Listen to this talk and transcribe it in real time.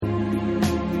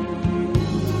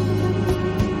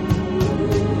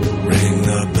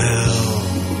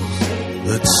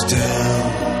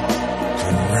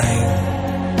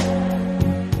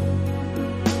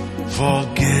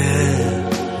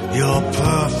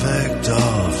perfect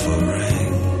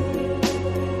offering.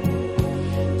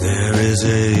 There is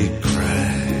a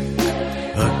crack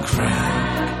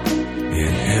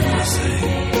in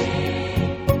everything.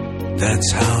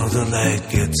 That's how the light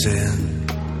gets in.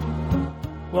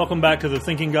 Welcome back to the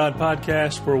Thinking God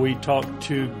podcast, where we talk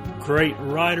to great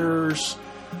writers,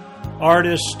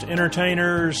 artists,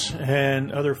 entertainers,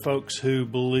 and other folks who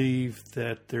believe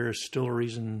that there is still a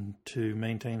reason to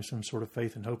maintain some sort of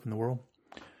faith and hope in the world.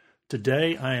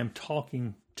 Today, I am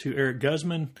talking to Eric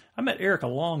Guzman. I met Eric a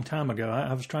long time ago.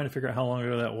 I was trying to figure out how long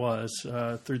ago that was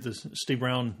through the Steve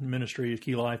Brown ministry at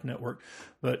Key Life Network.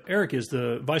 But Eric is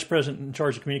the vice president in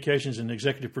charge of communications and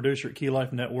executive producer at Key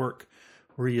Life Network,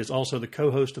 where he is also the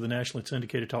co-host of the nationally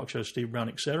syndicated talk show Steve Brown,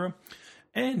 etc.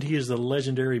 And he is the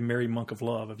legendary Merry Monk of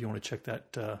Love, if you want to check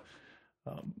that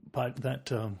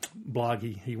blog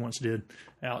he once did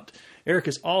out. Eric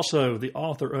is also the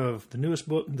author of the newest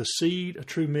book, The Seed, A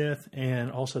True Myth,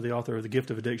 and also the author of The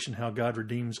Gift of Addiction, How God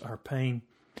Redeems Our Pain.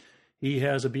 He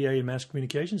has a BA in Mass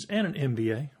Communications and an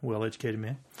MBA, well-educated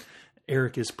man.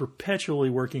 Eric is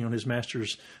perpetually working on his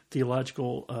master's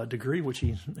theological degree, which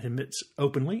he admits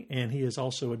openly, and he is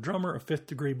also a drummer, a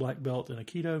fifth-degree black belt in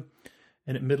Aikido,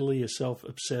 and admittedly a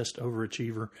self-obsessed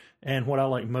overachiever. And what I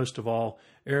like most of all,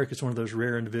 Eric is one of those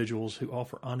rare individuals who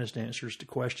offer honest answers to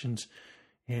questions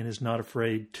and is not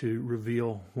afraid to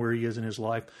reveal where he is in his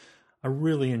life. I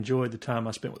really enjoyed the time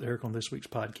I spent with Eric on this week's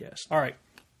podcast. All right.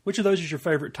 Which of those is your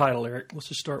favorite title, Eric? Let's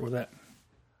just start with that.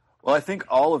 Well, I think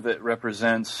all of it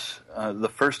represents the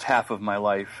first half of my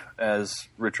life, as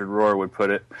Richard Rohr would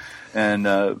put it,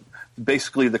 and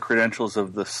basically the credentials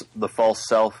of the false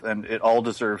self, and it all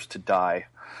deserves to die.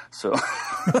 So,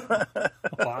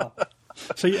 wow.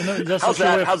 So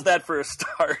how's that for a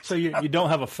start? So you don't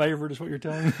have a favorite, is what you're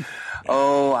telling me?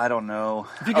 Oh, I don't know.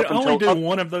 If you could only do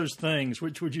one of those things,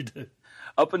 which would you do?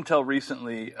 Up until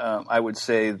recently, I would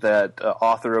say that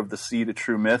author of The Seed, A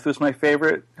True Myth was my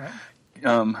favorite. Right.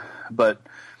 But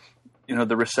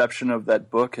the reception of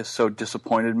that book has so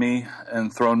disappointed me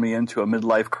and thrown me into a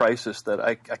midlife crisis that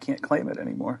I can't claim it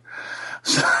anymore.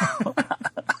 So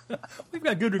we've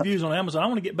got good reviews on Amazon. I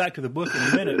want to get back to the book in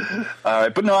a minute. All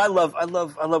right, but no, I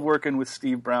love working with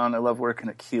Steve Brown. I love working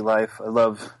at Key Life. I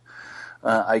love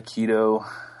Aikido.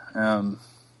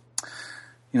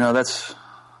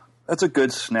 That's a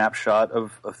good snapshot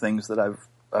of things that I've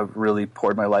really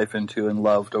poured my life into and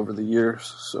loved over the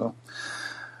years. So.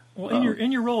 Well,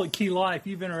 in your role at Key Life,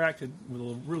 you've interacted with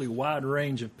a really wide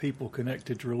range of people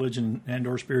connected to religion and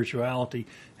or spirituality.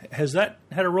 Has that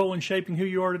had a role in shaping who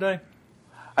you are today?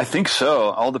 I think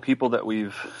so. All the people that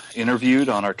we've interviewed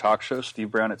on our talk show,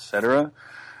 Steve Brown, etc.,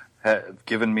 have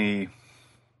given me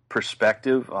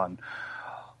perspective on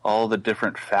all the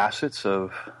different facets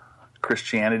of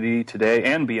Christianity today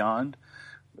and beyond.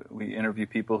 We interview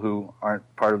people who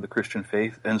aren't part of the Christian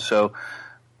faith, and so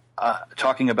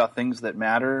talking about things that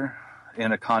matter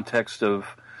in a context of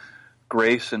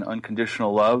grace and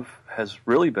unconditional love has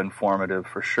really been formative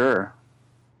for sure.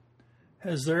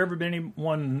 Has there ever been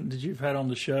anyone that you've had on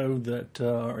the show that,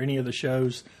 or any of the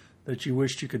shows, that you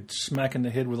wished you could smack in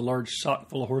the head with a large sock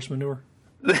full of horse manure?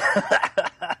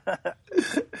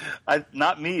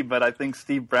 Not me, but I think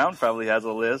Steve Brown probably has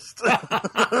a list.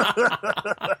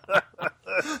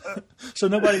 So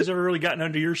nobody's ever really gotten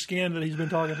under your skin that he's been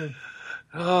talking to?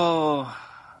 Oh,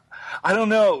 I don't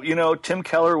know. Tim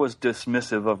Keller was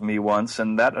dismissive of me once,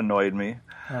 and that annoyed me.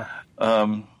 Huh.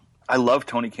 I love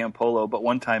Tony Campolo, but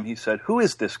one time he said, "Who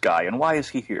is this guy, and why is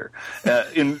he here?"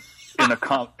 In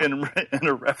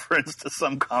a reference to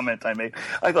some comment I made.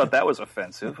 I thought that was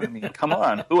offensive. I mean, come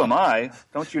on, who am I?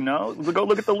 Don't you know? Go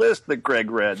look at the list that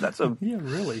Greg read. Yeah,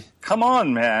 really. Come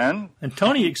on, man. And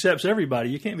Tony accepts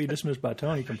everybody. You can't be dismissed by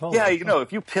Tony Campolo. Yeah,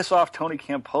 if you piss off Tony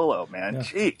Campolo, man,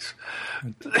 jeez.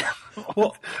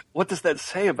 Well, what does that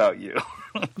say about you?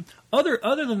 Other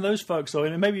than those folks, though,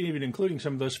 and maybe even including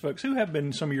some of those folks, who have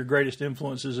been some of your greatest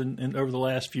influences in over the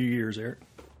last few years, Eric?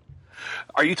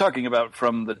 Are you talking about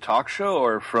from the talk show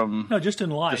or from... No, just in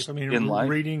life. In life?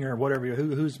 Reading or whatever.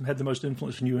 Who's had the most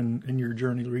influence on you in your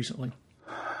journey recently?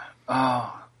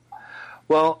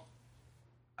 Well,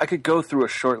 I could go through a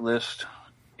short list.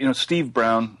 Steve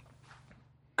Brown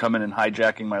coming and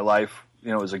hijacking my life,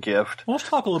 as a gift. Well, let's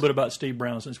talk a little bit about Steve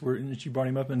Brown since you brought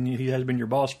him up, and he has been your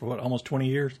boss for, almost 20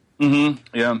 years? Mm-hmm,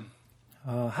 yeah.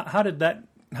 How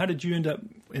did you end up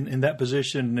in that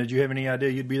position? Did you have any idea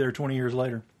you'd be there 20 years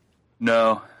later?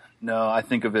 No, I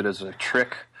think of it as a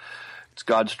trick. It's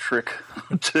God's trick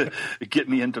to get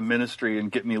me into ministry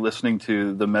and get me listening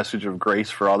to the message of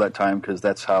grace for all that time, because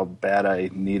that's how bad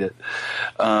I need it.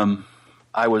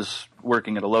 I was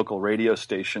working at a local radio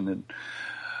station, and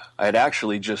I had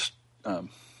actually just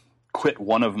quit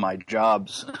one of my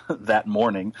jobs that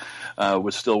morning,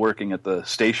 was still working at the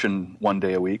station one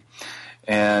day a week,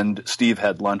 and Steve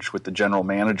had lunch with the general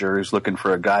manager who's looking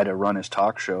for a guy to run his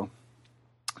talk show,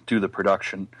 do the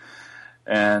production.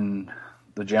 And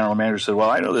the general manager said,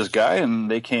 well, I know this guy, and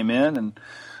they came in, and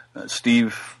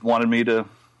Steve wanted me to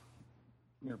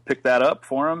pick that up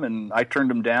for him, and I turned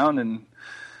him down, and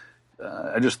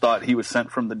I just thought he was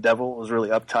sent from the devil. It was really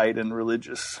uptight and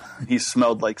religious. He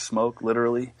smelled like smoke,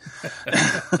 literally.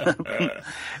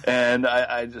 And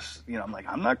I just, I'm like,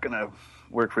 I'm not going to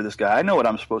work for this guy. I know what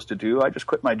I'm supposed to do. I just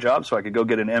quit my job so I could go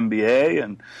get an MBA,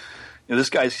 and this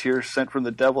guy's here sent from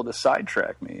the devil to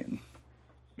sidetrack me. And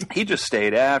he just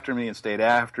stayed after me, and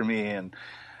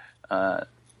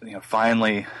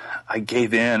finally I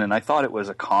gave in, and I thought it was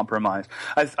a compromise.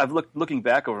 I've looking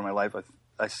back over my life,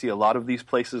 I see a lot of these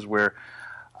places where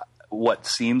what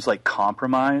seems like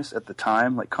compromise at the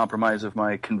time, like compromise of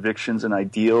my convictions and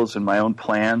ideals and my own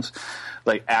plans,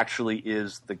 like actually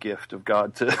is the gift of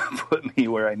God to put me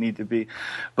where I need to be.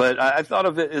 But I thought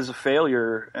of it as a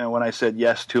failure, and when I said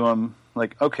yes to him,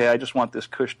 like, okay, I just want this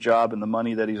cush job and the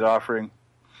money that he's offering.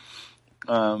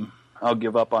 I'll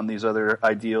give up on these other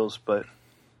ideals, but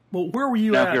well, where were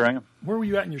you at? Here I am. Where were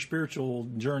you at in your spiritual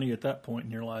journey at that point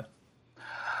in your life?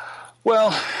 Well,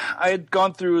 I had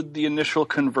gone through the initial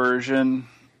conversion,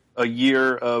 a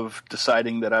year of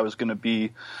deciding that I was going to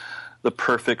be the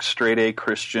perfect straight-A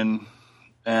Christian.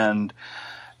 And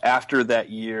after that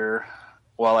year,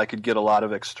 while I could get a lot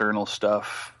of external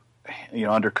stuff,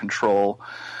 under control,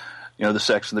 the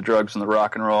sex and the drugs and the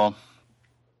rock and roll,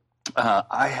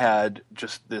 I had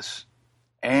just this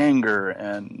anger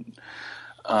and,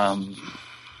 I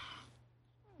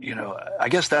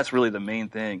guess that's really the main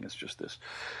thing. It's just this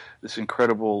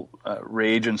incredible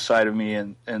rage inside of me,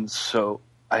 and so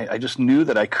I just knew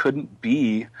that I couldn't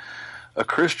be a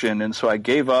Christian, and so I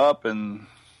gave up and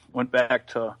went back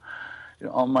to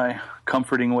all my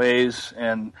comforting ways,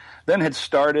 and then had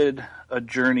started a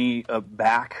journey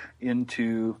back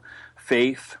into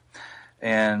faith,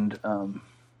 and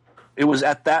it was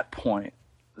at that point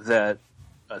that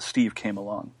Steve came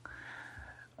along.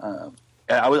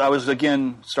 I was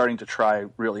again starting to try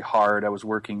really hard. I was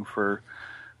working for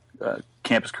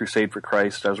Campus Crusade for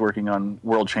Christ. I was working on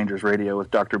World Changers Radio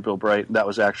with Dr. Bill Bright. That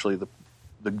was actually the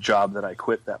job that I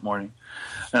quit that morning.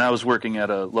 And I was working at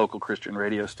a local Christian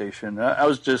radio station. I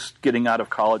was just getting out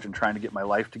of college and trying to get my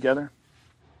life together.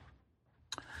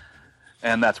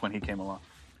 And that's when he came along.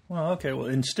 Well, okay. Well,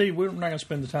 and Steve, we're not going to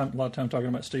spend a lot of time talking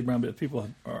about Steve Brown, but if people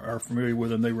are familiar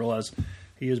with him, they realize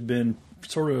he has been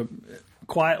sort of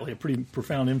quietly a pretty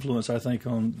profound influence, I think,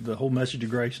 on the whole message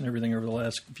of grace and everything over the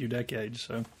last few decades.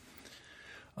 So,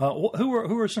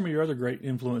 who are some of your other great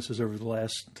influences over the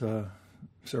last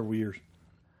several years?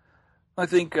 I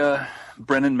think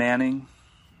Brennan Manning,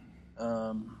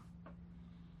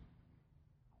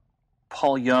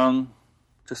 Paul Young,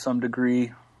 to some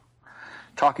degree.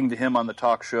 Talking to him on the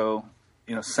talk show,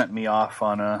 sent me off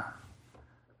on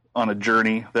a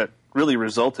journey that really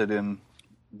resulted in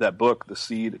that book, The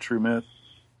Seed, A True Myth.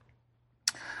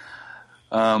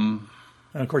 And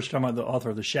of course, you're talking about the author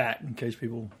of The Shack, in case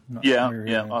people not familiar.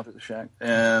 Yeah, author of The Shack.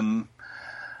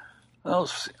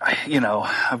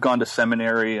 I've gone to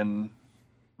seminary and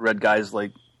read guys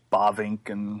like Bavinck,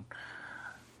 and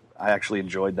I actually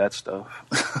enjoyed that stuff.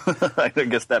 I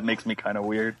guess that makes me kind of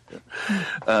weird.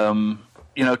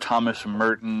 Thomas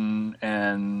Merton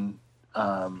and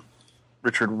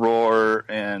Richard Rohr,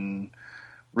 and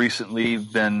recently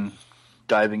been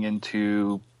diving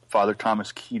into Father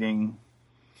Thomas Keating.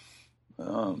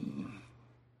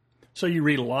 So you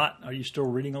read a lot? Are you still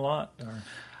reading a lot? Or?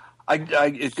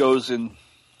 It goes in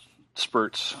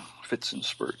spurts, fits in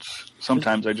spurts.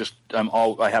 Sometimes I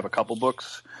have a couple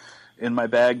books in my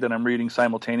bag that I'm reading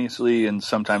simultaneously, and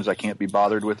sometimes I can't be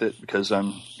bothered with it because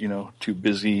I'm, too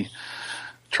busy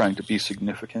trying to be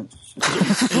significant.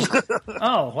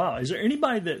 Oh, wow. Is there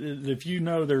anybody that if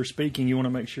they're speaking, you want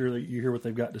to make sure that you hear what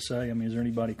they've got to say? I mean, is there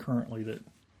anybody currently that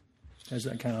has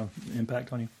that kind of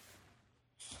impact on you?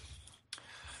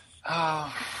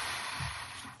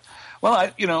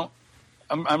 Well,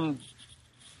 I'm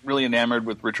really enamored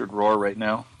with Richard Rohr right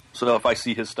now. So if I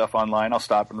see his stuff online, I'll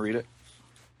stop and read it.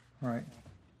 Right.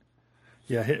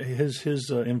 Yeah, his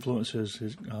influence has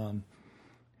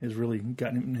really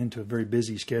gotten him into a very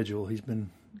busy schedule. He's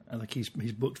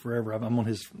booked forever. I'm on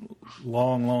his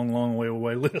long way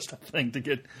away list, I think, to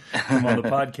get him on the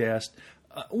podcast.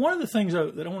 One of the things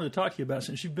that I wanted to talk to you about,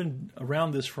 since you've been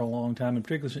around this for a long time, and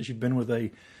particularly since you've been with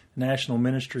a national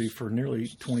ministry for nearly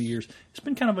 20 years, it's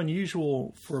been kind of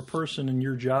unusual for a person in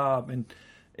your job, and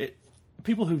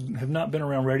people who have not been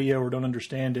around radio or don't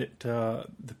understand it, the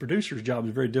producer's job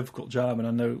is a very difficult job, and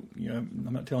I know, I'm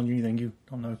not telling you anything you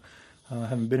don't know,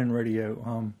 haven't been in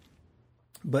radio.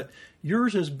 But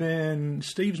yours has been,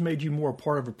 Steve's made you more a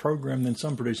part of a program than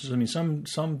some producers. I mean,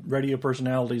 some radio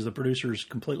personalities, the producer's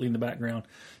completely in the background.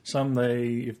 Some,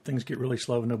 if things get really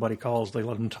slow and nobody calls, they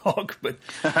let them talk. But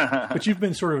you've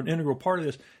been sort of an integral part of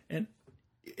this. And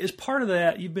as part of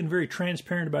that, you've been very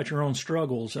transparent about your own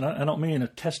struggles. And I don't mean in a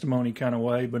testimony kind of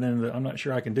way, but in the I'm not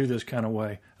sure I can do this kind of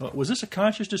way. Was this a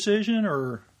conscious decision,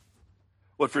 or...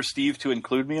 What, for Steve to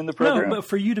include me in the program? No, but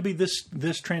for you to be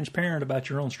this transparent about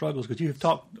your own struggles, because you've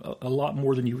talked a lot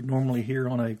more than you would normally hear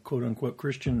on a quote-unquote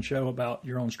Christian show about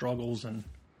your own struggles. And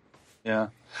yeah.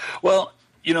 Well,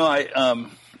 I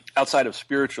outside of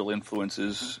spiritual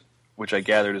influences, which I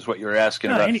gathered is what you're asking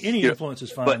about. Any influence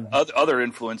is fine. But other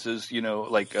influences,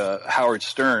 like Howard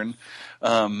Stern,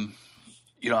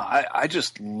 I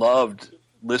just loved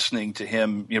listening to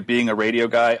him, being a radio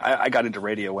guy. I got into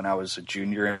radio when I was a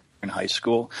junior in high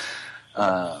school.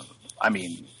 I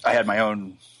had my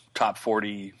own top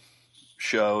 40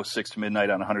 show, 6 to midnight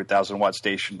on a 100,000 watt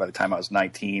station by the time I was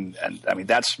 19. And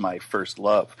that's my first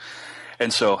love.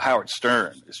 And so Howard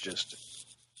Stern is just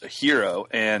a hero,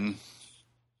 and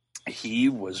he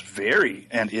was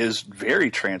is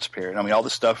very transparent. I mean, all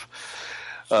the stuff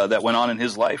that went on in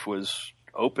his life was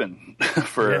open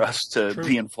for us to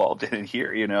be involved in and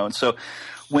hear, And so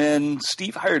when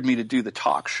Steve hired me to do the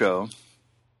talk show,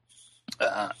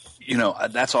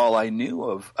 that's all I knew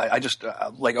of. I just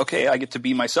okay, I get to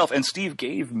be myself. And Steve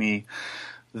gave me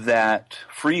that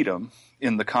freedom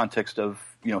in the context of,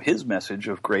 his message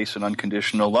of grace and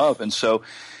unconditional love. And so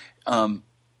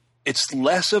it's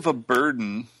less of a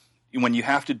burden when you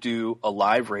have to do a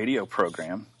live radio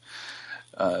program.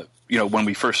 When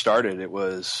we first started, it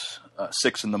was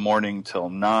 6 a.m. till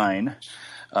 9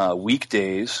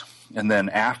 weekdays. And then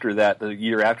after that, the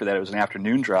year after that, it was an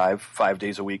afternoon drive, 5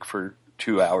 days a week for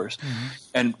 2 hours. Mm-hmm.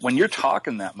 And when you're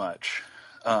talking that much,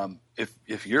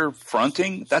 if you're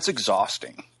fronting, that's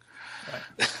exhausting,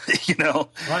 right.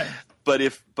 Right. But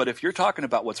if you're talking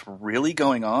about what's really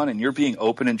going on and you're being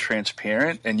open and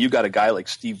transparent, and you've got a guy like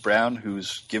Steve Brown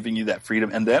who's giving you that freedom,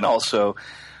 and then also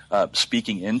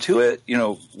speaking into it,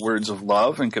 words of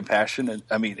love and compassion. And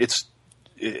I mean,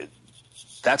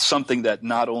 that's something that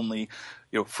not only,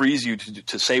 frees you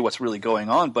to say what's really going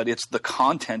on, but it's the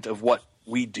content of what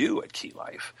we do at Key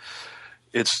Life.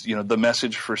 It's, the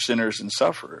message for sinners and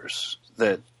sufferers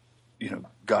that,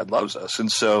 God loves us.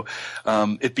 And so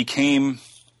it became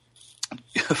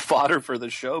fodder for the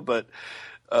show, but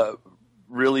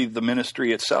really the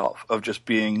ministry itself of just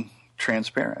being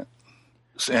transparent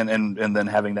and then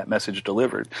having that message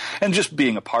delivered and just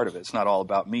being a part of it. It's not all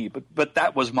about me, but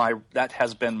that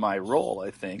has been my role,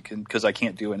 I think, and because I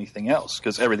can't do anything else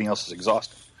because everything else is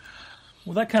exhausting.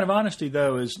 Well, that kind of honesty,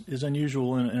 though, is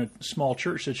unusual in a small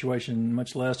church situation,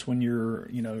 much less when you're,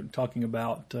 talking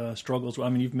about struggles. I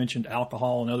mean, you've mentioned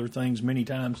alcohol and other things many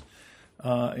times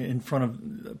in front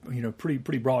of,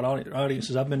 pretty broad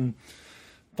audiences. I've been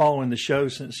following the show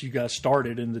since you guys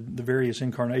started in the various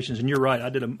incarnations. And you're right, I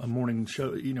did a morning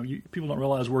show. People don't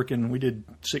realize we did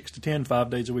 6 to 10, 5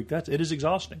 days a week. It is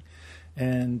exhausting.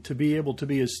 And to be able to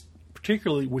be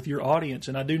particularly with your audience,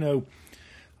 and I do know,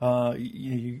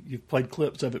 you've played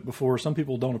clips of it before. Some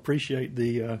people don't appreciate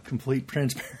the complete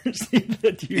transparency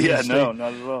that you. Yeah, no,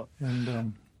 not at all.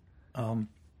 And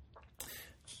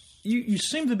you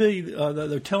seem to be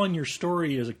they're telling your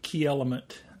story as a key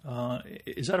element.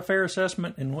 Is that a fair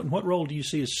assessment? And what role do you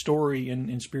see as story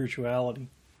in spirituality?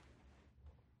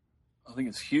 I think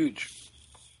it's huge.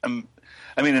 And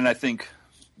I think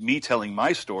me telling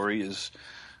my story is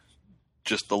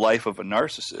just the life of a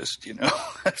narcissist,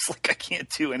 It's like I can't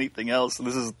do anything else.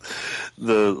 This is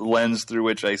the lens through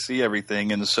which I see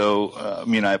everything. And so,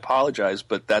 I apologize,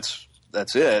 but that's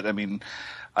it.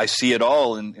 I see it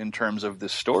all in terms of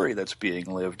this story that's being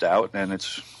lived out, and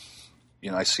it's,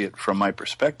 I see it from my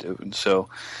perspective. And so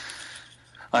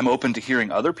I'm open to hearing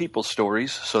other people's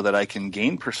stories so that I can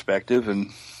gain perspective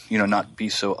and, not be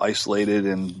so isolated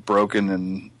and broken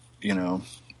and,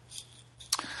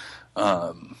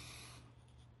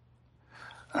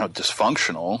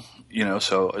 dysfunctional,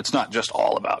 so it's not just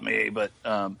all about me, but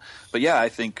yeah, I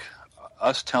think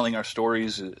us telling our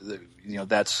stories,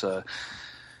 that's,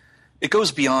 it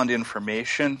goes beyond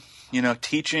information,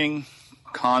 teaching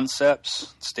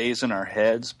concepts stays in our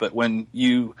heads, but when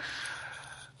you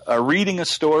are reading a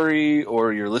story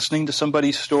or you're listening to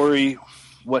somebody's story,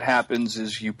 what happens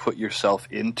is you put yourself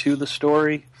into the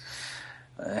story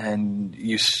and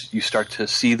you start to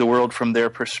see the world from their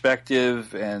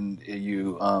perspective, and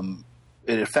you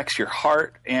it affects your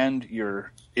heart and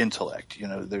your intellect.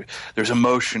 There's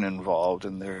emotion involved,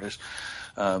 and there's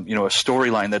a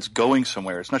storyline that's going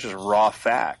somewhere. It's not just raw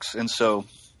facts. And so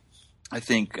I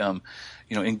think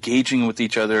engaging with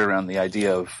each other around the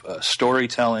idea of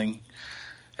storytelling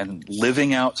and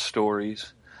living out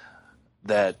stories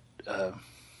that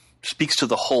speaks to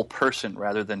the whole person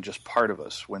rather than just part of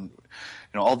us. When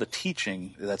all the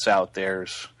teaching that's out there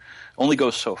only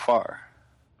goes so far.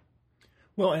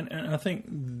 Well, and I think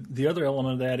the other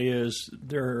element of that is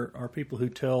there are people who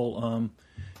tell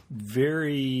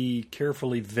very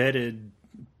carefully vetted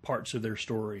parts of their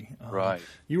story. Right.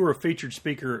 You were a featured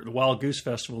speaker at the Wild Goose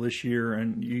Festival this year,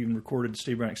 and you even recorded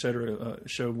Steve Brown, et cetera,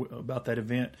 show about that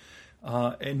event.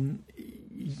 And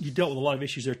you dealt with a lot of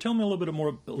issues there. Tell me a little bit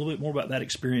more about that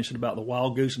experience and about the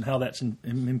Wild Goose and how that's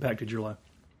impacted your life.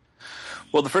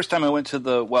 Well, the first time I went to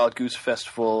the Wild Goose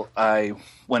Festival, I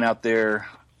went out there.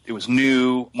 It was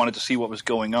new, wanted to see what was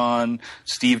going on.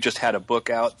 Steve just had a book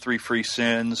out, 3 Free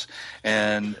Sins,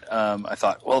 and I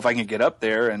thought, well, if I can get up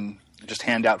there and just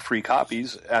hand out free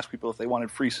copies, ask people if they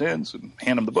wanted free sins, and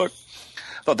hand them the book,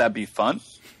 I thought that'd be fun.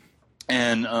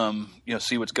 And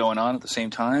see what's going on at the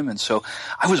same time. And so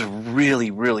I was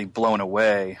really, really blown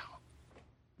away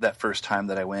that first time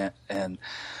that I went, and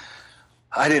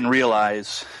I didn't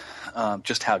realize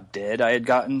just how dead I had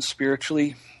gotten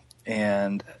spiritually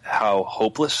and how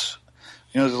hopeless.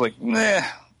 It was like, it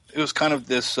was kind of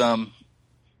this, I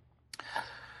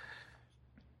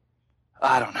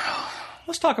don't know.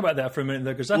 Let's talk about that for a minute,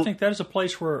 though, because I think that is a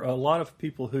place where a lot of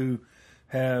people who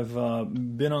have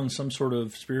been on some sort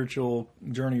of spiritual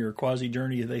journey or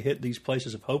quasi-journey, they hit these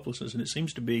places of hopelessness, and it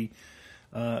seems to be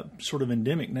sort of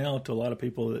endemic now to a lot of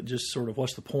people that just sort of,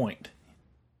 what's the point?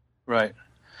 Right.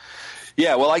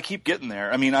 Yeah, well, I keep getting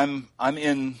there. I mean, I'm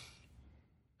in,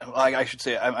 I should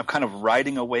say, I'm kind of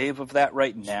riding a wave of that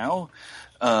right now,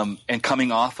 and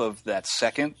coming off of that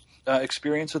second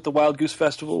experience at the Wild Goose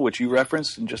Festival, which you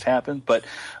referenced and just happened. But,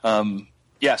 so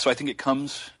I think it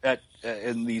comes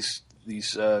in these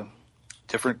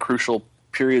different crucial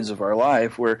periods of our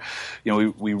life where,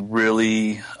 we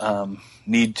really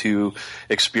need to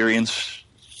experience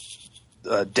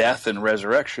death and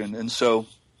resurrection. And so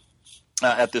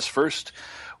at this first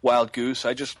Wild Goose,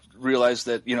 I just realized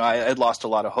that, I had lost a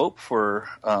lot of hope for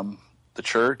the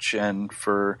church and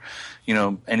for,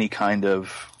 any kind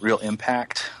of real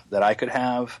impact that I could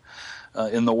have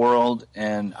in the world.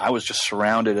 And I was just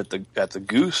surrounded at the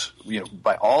Goose,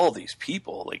 by all these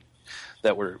people, like,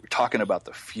 that were talking about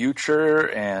the future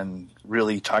and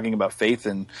really talking about faith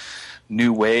in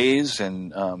new ways.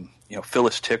 And,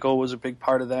 Phyllis Tickle was a big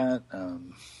part of that.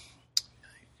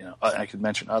 I could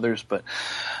mention others, but,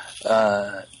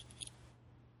 and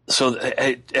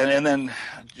then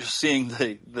just seeing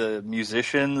the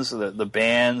musicians, the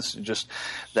bands, just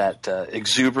that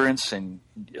exuberance and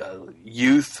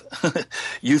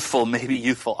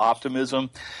youthful optimism.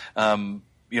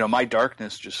 My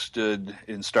darkness just stood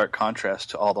in stark contrast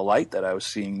to all the light that I was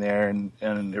seeing there, and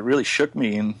it really shook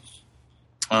me.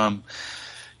 And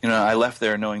I left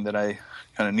there knowing that I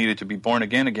kind of needed to be born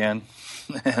again,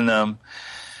 and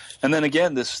then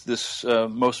again this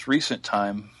most recent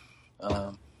time.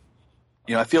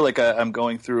 I feel like I'm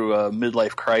going through a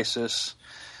midlife crisis,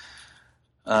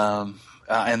 and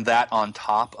that on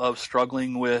top of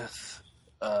struggling with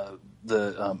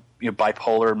the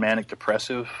bipolar, manic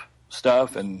depressive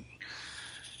stuff, and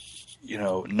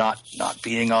not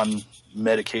being on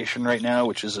medication right now,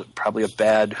 which is probably a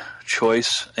bad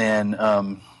choice. And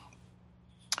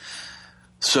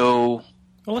so,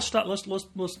 well, let's stop. Let's.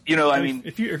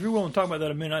 If you're willing to talk about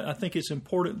that a minute, I think it's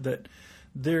important that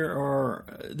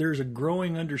there's a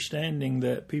growing understanding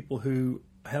that people who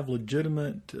have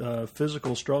legitimate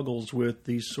physical struggles with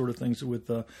these sort of things, with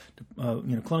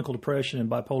clinical depression and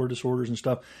bipolar disorders and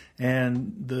stuff,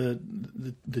 and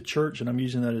the church, and I'm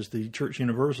using that as the Church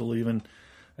Universal, even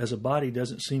as a body,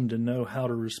 doesn't seem to know how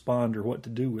to respond or what to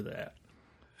do with that.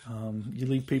 You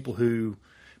leave people who,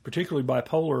 particularly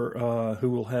bipolar, who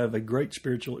will have a great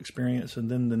spiritual experience,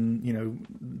 and then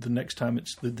the next time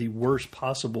it's the worst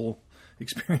possible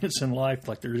experience in life,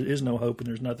 like there is no hope and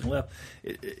there's nothing left.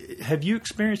 Have you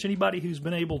experienced anybody who's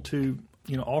been able to,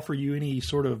 offer you any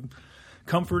sort of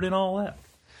comfort in all that?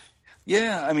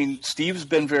 Yeah, I mean, Steve's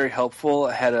been very helpful.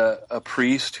 I had a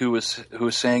priest who was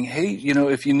saying, hey,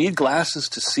 if you need glasses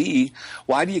to see,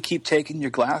 why do you keep taking your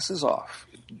glasses off?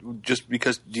 Just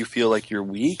because, do you feel like you're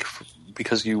weak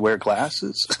because you wear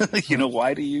glasses?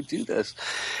 Why do you do this?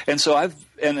 And so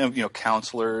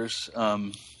counselors,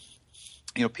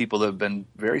 people that have been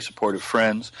very supportive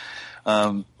friends,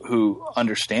 who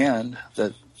understand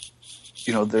that,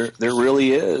 there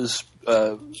really is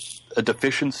a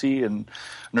deficiency in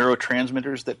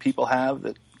neurotransmitters that people have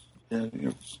that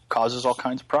causes all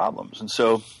kinds of problems. And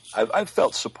so I've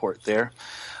felt support there.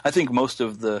 I think most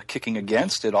of the kicking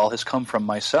against it all has come from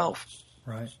myself.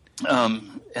 Right.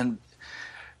 And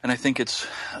I think it's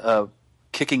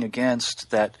kicking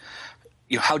against that.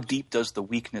 How deep does the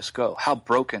weakness go? How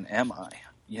broken am I?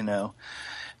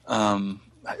 Am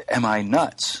I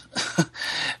nuts?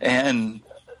 And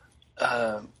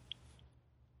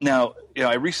now,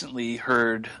 I recently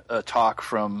heard a talk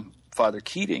from Father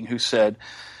Keating who said,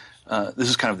 this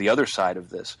is kind of the other side of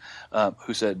this,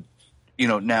 who said,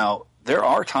 now there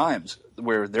are times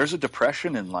where there's a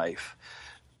depression in life,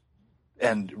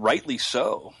 and rightly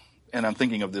so, and I'm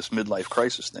thinking of this midlife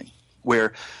crisis thing,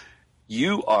 where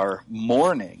you are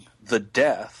mourning the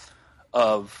death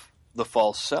of the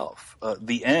false self,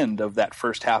 the end of that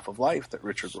first half of life that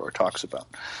Richard Rohr talks about,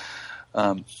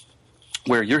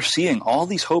 where you're seeing all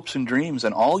these hopes and dreams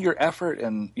and all your effort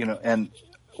and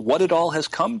what it all has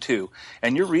come to,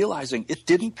 and you're realizing it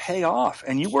didn't pay off,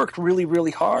 and you worked really,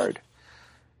 really hard.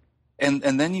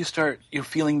 And then you start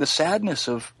feeling the sadness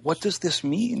of, what does this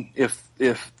mean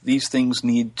if these things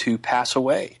need to pass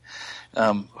away?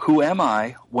 Who am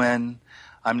I when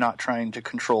I'm not trying to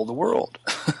control the world?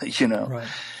 Right.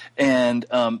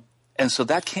 And so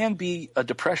that can be a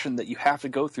depression that you have to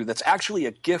go through. That's actually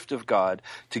a gift of God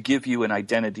to give you an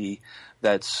identity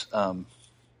that's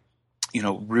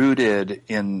rooted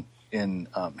in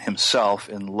himself,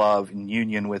 in love, in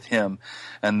union with him,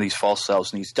 and these false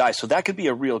selves need to die. So that could be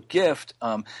a real gift.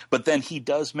 But then he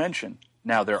does mention,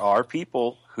 now there are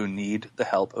people who need the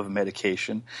help of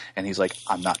medication, and he's like,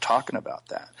 I'm not talking about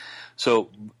that. So,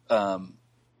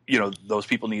 those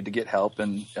people need to get help,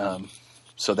 and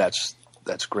so that's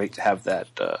great to have that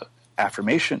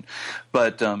affirmation.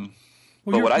 But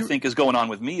what I think is going on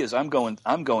with me is I'm going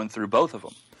through both of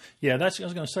them. Yeah, I was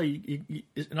going to say,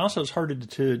 and also it's hard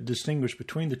to distinguish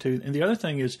between the two. And the other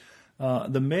thing is,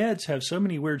 the meds have so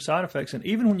many weird side effects, and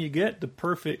even when you get the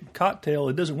perfect cocktail,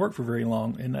 it doesn't work for very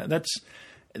long. And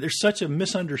there's such a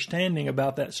misunderstanding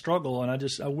about that struggle. And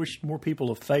I wish more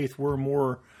people of faith were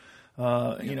more,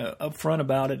 upfront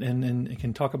about it and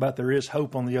can talk about there is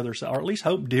hope on the other side, or at least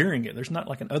hope during it. There's not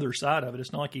like an other side of it.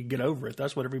 It's not like you get over it.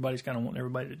 That's what everybody's kind of wanting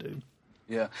everybody to do.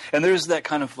 Yeah, and there's that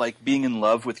kind of like being in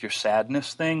love with your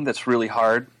sadness thing that's really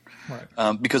hard,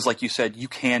 right. Because like you said, you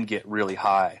can get really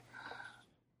high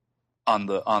on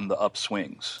the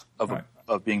upswings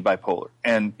of being bipolar,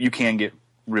 and you can get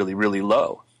really, really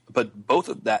low. But both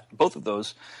of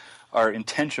those are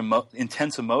intense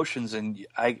emotions, and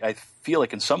I feel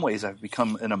like in some ways I've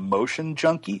become an emotion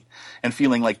junkie, and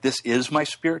feeling like this is my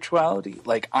spirituality,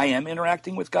 like I am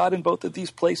interacting with God in both of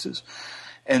these places,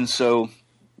 and so.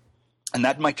 And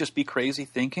that might just be crazy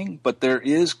thinking, but there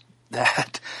is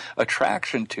that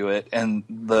attraction to it, and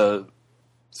the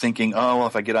thinking, oh, well,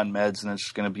 if I get on meds, then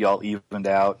it's going to be all evened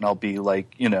out, and I'll be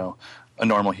like, a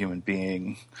normal human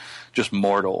being, just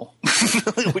mortal,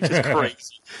 which is crazy.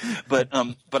 But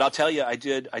I'll tell you, I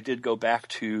did go back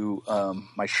to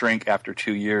my shrink after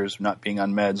 2 years of not being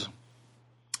on meds,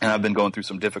 and I've been going through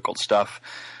some difficult stuff,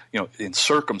 in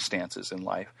circumstances in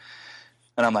life.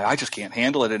 And I'm like, I just can't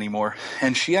handle it anymore.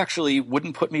 And she actually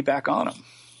wouldn't put me back on them.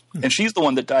 And she's the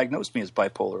one that diagnosed me as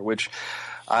bipolar, which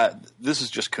this is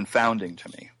just confounding to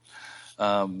me.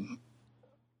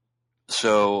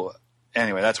 So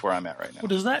anyway, that's where I'm at right now. Well,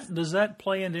 does that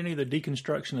play into any of the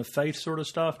deconstruction of faith sort of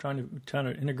stuff, trying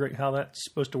to integrate how that's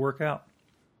supposed to work out?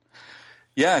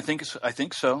 Yeah, I think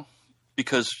so,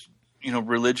 because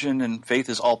religion and faith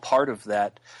is all part of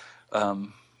that.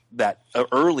 That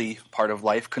early part of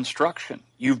life construction.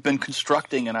 You've been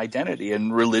constructing an identity,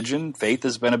 and religion, faith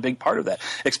has been a big part of that,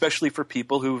 especially for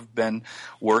people who've been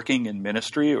working in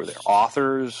ministry or they're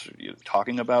authors,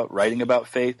 writing about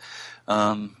faith.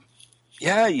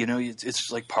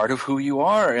 It's like part of who you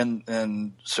are,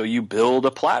 and so you build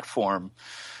a platform.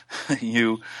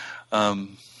 You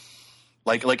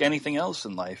like anything else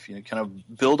in life, kind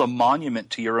of build a monument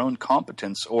to your own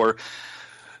competence, or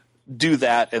do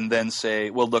that and then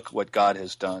say, well, look what God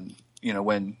has done,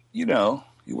 when, you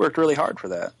worked really hard for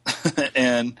that.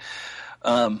 And,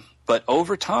 but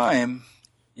over time,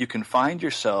 you can find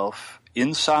yourself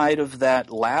inside of that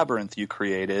labyrinth you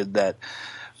created, that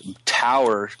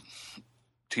tower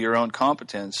to your own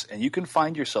competence, and you can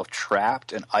find yourself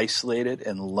trapped and isolated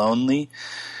and lonely,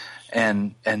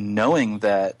 and knowing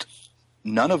that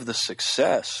none of the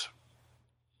success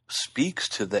speaks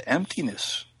to the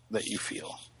emptiness that you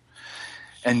feel.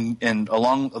 And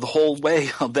along the whole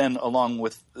way, then along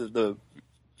with the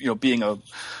being a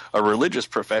religious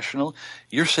professional,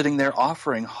 you're sitting there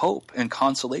offering hope and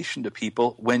consolation to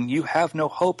people when you have no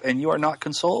hope and you are not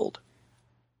consoled.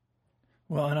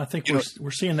 Well, and I think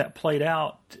we're seeing that played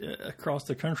out across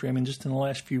the country. I mean, just in the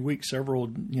last few weeks, several, I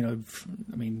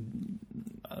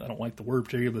don't like the word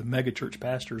particularly, but mega church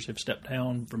pastors have stepped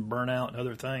down from burnout and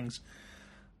other things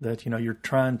that, you're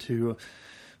trying to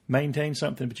maintain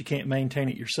something, but you can't maintain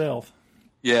it yourself.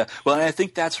 Yeah. Well, and I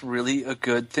think that's really a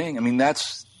good thing. I mean, yeah,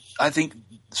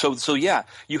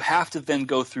 you have to then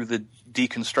go through the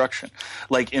deconstruction.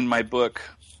 Like in my book,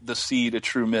 The Seed, A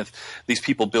True Myth, these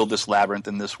people build this labyrinth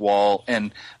in this wall,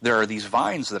 and there are these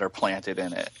vines that are planted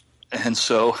in it. And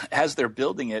so as they're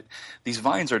building it, these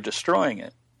vines are destroying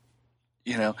it,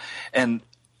 and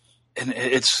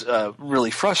it's really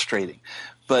frustrating.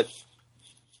 But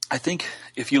I think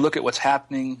if you look at what's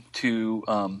happening to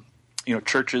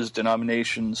churches,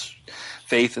 denominations,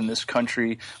 faith in this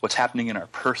country, what's happening in our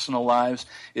personal lives,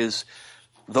 is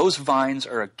those vines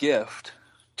are a gift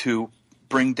to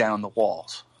bring down the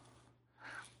walls.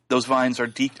 Those vines are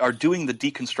doing the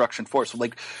deconstruction for us. So,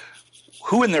 like,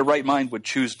 who in their right mind would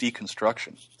choose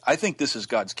deconstruction? I think this is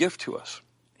God's gift to us.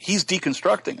 He's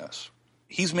deconstructing us.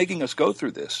 He's making us go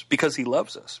through this because he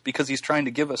loves us, because he's trying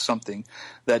to give us something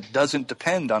that doesn't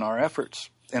depend on our efforts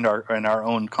and our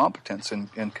own competence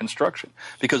in construction.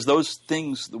 Because those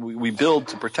things that we build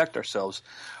to protect ourselves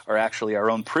are actually our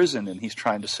own prison, and he's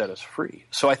trying to set us free.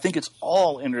 So I think it's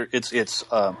all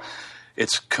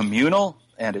it's communal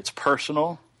and it's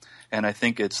personal. And I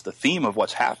think it's the theme of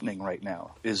what's happening right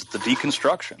now is the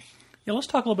deconstruction. Yeah, let's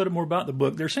talk a little bit more about the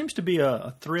book. There seems to be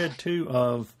a thread, too,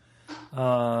 of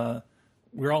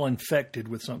we're all infected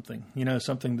with something,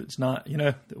 something that's not,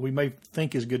 that we may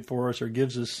think is good for us or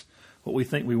gives us what we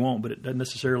think we want, but it doesn't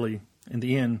necessarily, in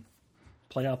the end,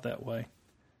 play out that way.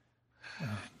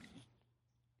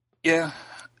 Yeah.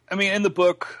 I mean, in the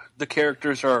book, the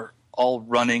characters are all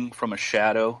running from a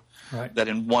shadow that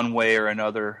in one way or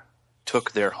another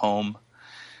took their home.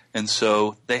 And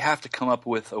so they have to come up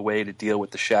with a way to deal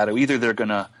with the shadow. Either they're going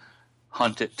to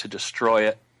hunt it to destroy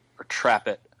it or trap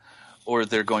it, or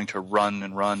they're going to run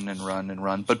and run and run and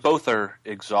run. But both are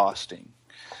exhausting.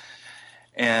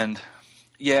 And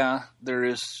yeah, there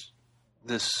is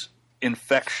this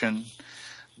infection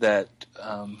that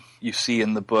you see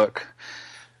in the book.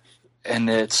 And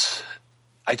it's,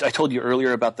 I told you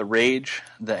earlier about the rage,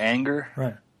 the anger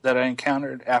that I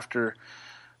encountered after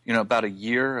about a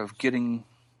year of getting,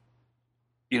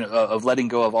 of letting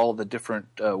go of all the different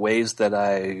ways that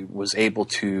I was able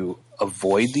to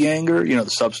avoid the anger, the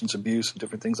substance abuse and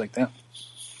different things like that.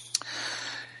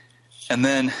 And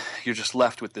then you're just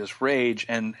left with this rage.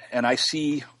 And I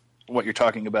see what you're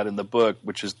talking about in the book,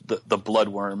 which is the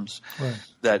bloodworms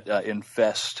that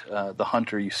infest the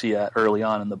hunter you see early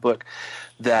on in the book.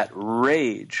 That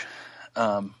rage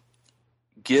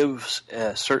gives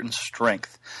a certain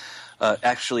strength.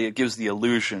 Actually, it gives the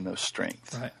illusion of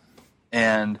strength. Right.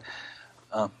 And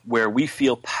where we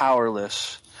feel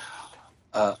powerless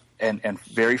and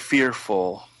very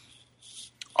fearful,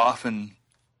 often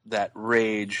that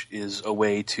rage is a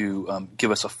way to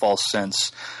give us a false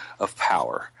sense of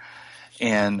power.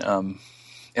 And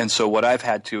so what I've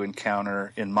had to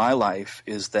encounter in my life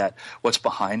is that what's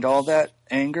behind all that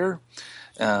anger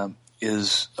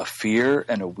is a fear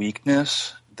and a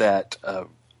weakness that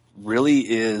really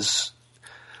is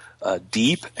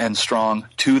deep and strong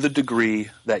to the degree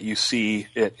that you see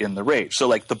it in the rage. So,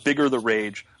 like, the bigger the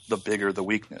rage, the bigger the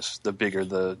weakness, the bigger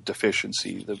the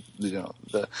deficiency,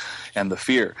 and the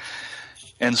fear.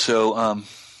 And so,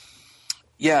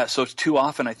 so too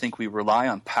often I think we rely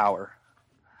on power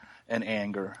and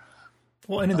anger.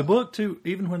 Well, and in the book too,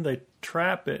 even when they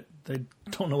trap it, they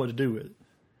don't know what to do with it.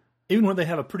 Even when they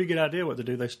have a pretty good idea what to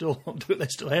do, they still don't do it. They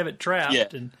still have it trapped. Yeah.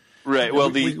 And right.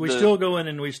 Well, we still go in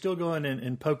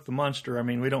and poke the monster. I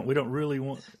mean, we don't really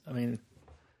want. I mean,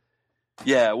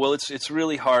 yeah. Well, it's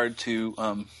really hard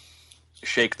to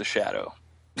shake the shadow,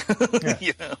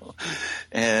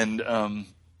 and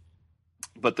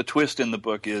but the twist in the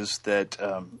book is that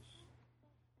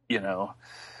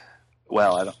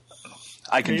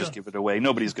I can just give it away.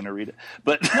 Nobody's going to read it,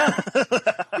 but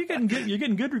you're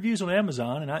getting good reviews on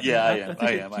Amazon, and I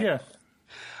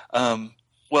am.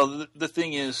 Well, the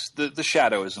thing is, the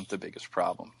shadow isn't the biggest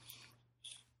problem,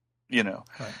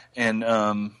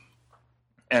 right.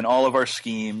 And all of our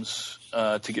schemes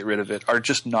to get rid of it are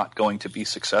just not going to be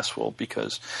successful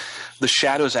because the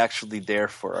shadow is actually there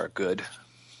for our good,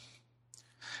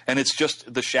 and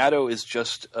the shadow is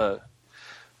just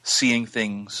seeing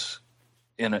things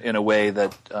in a way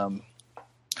that,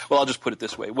 I'll just put it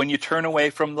this way. When you turn away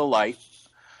from the light,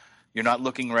 you're not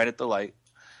looking right at the light.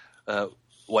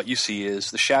 what you see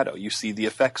is the shadow. You see the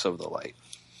effects of the light.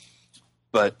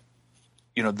 But,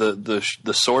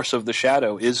 the source of the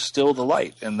shadow is still the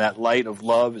light, and that light of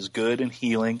love is good and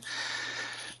healing,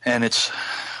 and it's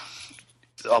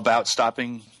about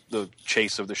stopping the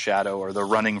chase of the shadow or the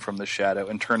running from the shadow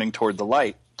and turning toward the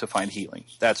light to find healing.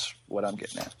 That's what I'm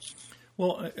getting at.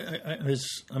 Well,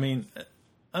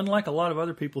 unlike a lot of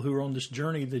other people who are on this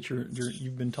journey that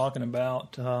you've been talking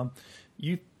about,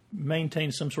 you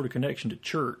maintain some sort of connection to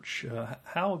church.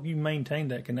 How have you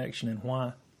maintained that connection, and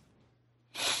why?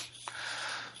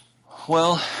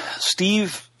 Well,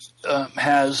 Steve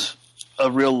has a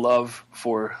real love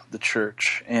for the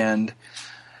church, and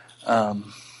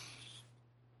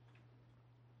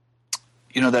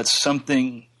that's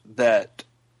something that,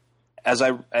 as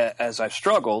I've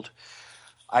struggled,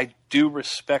 I do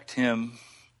respect him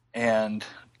and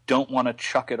don't want to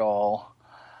chuck it all,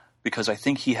 because I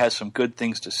think he has some good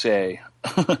things to say.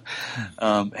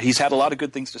 He's had a lot of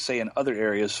good things to say in other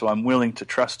areas, so I'm willing to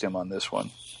trust him on this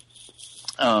one.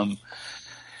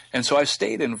 And so I've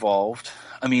stayed involved.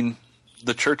 I mean,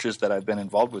 the churches that I've been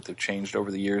involved with have changed over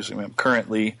the years. I mean, I'm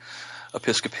currently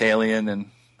Episcopalian, and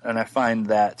I find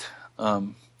that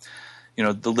the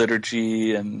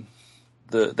liturgy and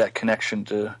that connection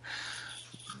to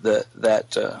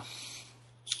that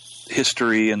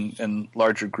history and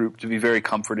larger group to be very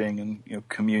comforting, and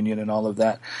communion and all of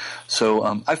that.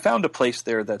 So I found a place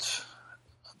there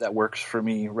that works for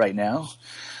me right now,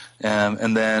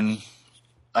 and then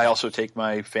I also take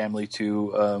my family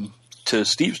to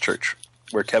Steve's church,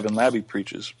 where Kevin Labby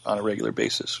preaches on a regular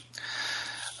basis.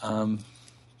 And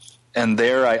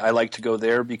there, I like to go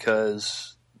there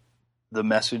because the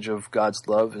message of God's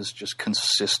love is just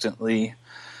consistently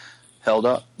held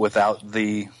up without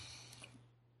the,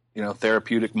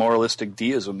 therapeutic moralistic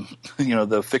deism,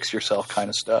 the fix yourself kind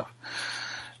of stuff.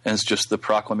 And it's just the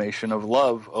proclamation of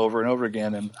love over and over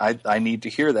again. And I need to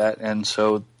hear that. And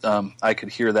so I could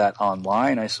hear that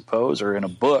online, I suppose, or in a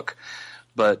book.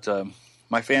 But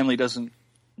my family doesn't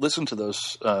listen to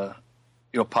those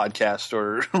podcasts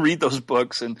or read those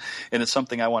books. And it's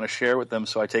something I want to share with them,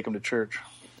 so I take them to church.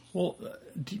 Well,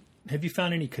 have you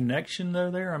found any connection,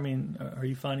 though, there? I mean, are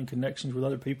you finding connections with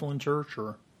other people in church?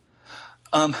 Or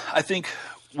I think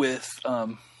with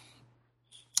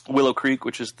Willow Creek,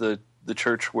 which is the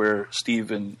church where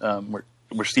Steve and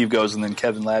where Steve goes, and then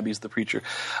Kevin Labby's the preacher.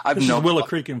 This is Willow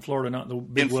Creek in Florida, not the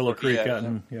big Willow Creek.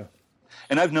 Yeah.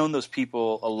 And I've known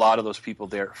a lot of those people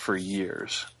there for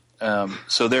years.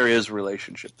 So there is a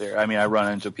relationship there. I mean, I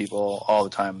run into people all the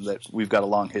time that we've got a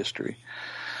long history.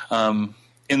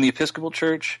 In the Episcopal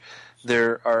Church,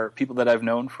 there are people that I've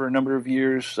known for a number of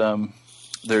years.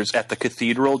 There's at the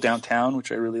Cathedral downtown,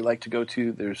 which I really like to go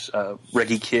to. There's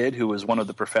Reggie Kidd, who was one of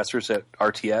the professors at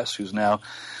RTS, who's now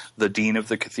the dean of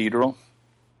the Cathedral.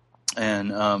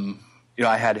 And,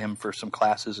 I had him for some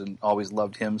classes and always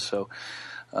loved him. So,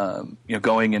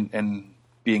 going and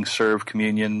being served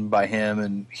communion by him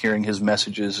and hearing his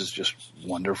messages is just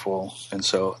wonderful. And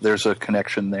so there's a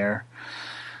connection there.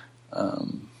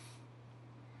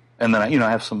 And then I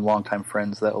have some longtime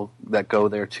friends that go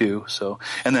there too. So,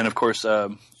 and then of course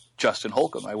Justin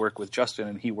Holcomb. I work with Justin,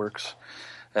 and he works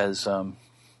as a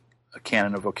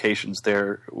canon of vocations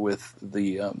there with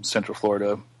the Central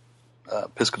Florida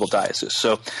Episcopal Diocese.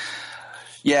 So,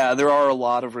 yeah, there are a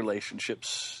lot of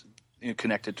relationships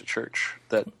connected to church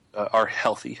that are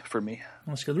healthy for me.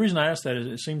 That's good. The reason I ask that is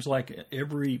it seems like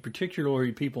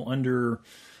particularly people under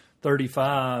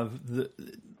 35,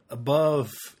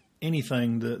 above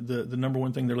anything, the number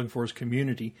one thing they're looking for is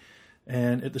community.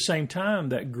 And at the same time,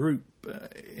 that group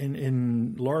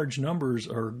in large numbers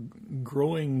are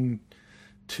growing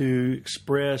to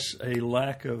express a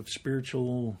lack of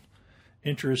spiritual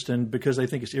interest, and because they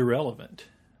think it's irrelevant.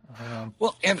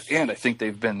 Well, and I think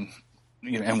they've been,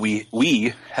 and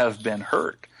we have been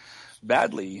hurt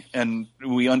badly, and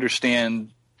we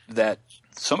understand that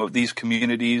some of these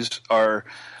communities are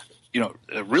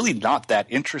really not that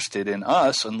interested in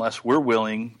us unless we're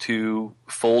willing to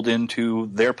fold into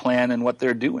their plan and what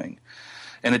they're doing.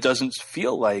 And it doesn't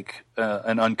feel like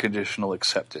an unconditional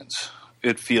acceptance.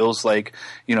 It feels like,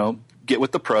 get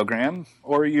with the program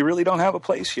or you really don't have a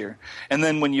place here. And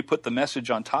then when you put the message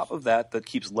on top of that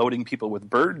keeps loading people with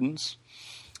burdens,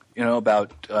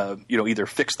 about, either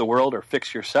fix the world or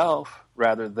fix yourself,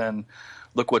 rather than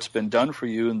look what's been done for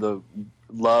you and the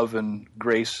love and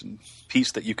grace and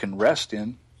peace that you can rest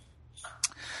in,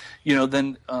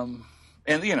 then,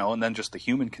 and then just the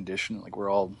human condition, like we're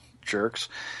all jerks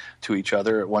to each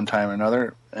other at one time or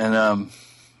another. And,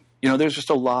 there's just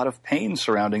a lot of pain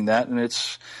surrounding that. And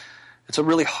it's it's a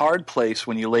really hard place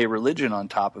when you lay religion on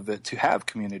top of it to have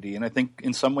community. And I think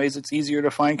in some ways it's easier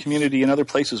to find community in other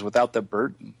places without the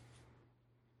burden.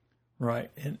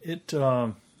 Right. And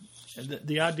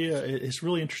the idea, it's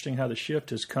really interesting how the shift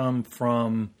has come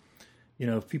from,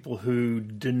 people who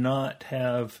did not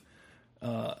have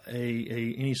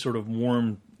any sort of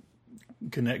warm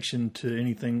connection to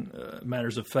anything,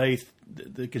 matters of faith.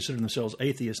 They consider themselves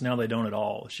atheists. Now they don't at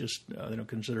all. It's just, they don't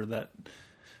consider that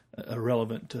a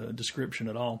relevant description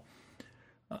at all.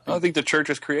 I think the church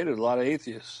has created a lot of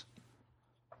atheists.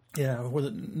 Yeah, whether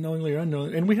knowingly or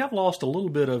unknowingly. And we have lost a little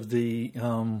bit of the,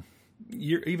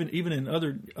 even in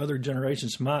other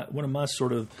generations, one of my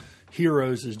sort of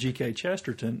heroes is G.K.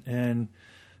 Chesterton. And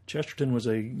Chesterton was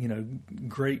a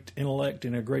great intellect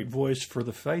and a great voice for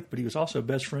the faith, but he was also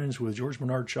best friends with George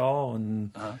Bernard Shaw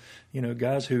and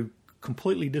guys who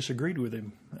completely disagreed with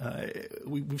him.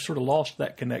 We've sort of lost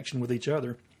that connection with each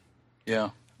other.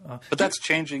 Yeah, but that's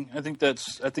changing. I think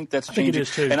that's changing. I think it is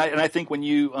too. And I think when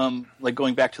you like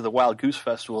going back to the Wild Goose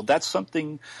Festival, that's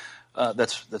something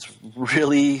that's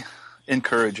really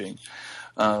encouraging.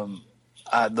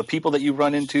 The people that you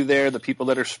run into there, the people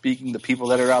that are speaking, the people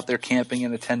that are out there camping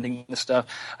and attending the stuff,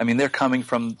 I mean, they're coming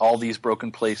from all these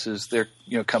broken places. They're,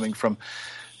 coming from,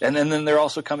 and then they're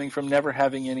also coming from never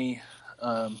having any,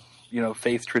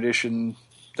 faith tradition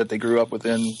that they grew up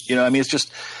within. I mean,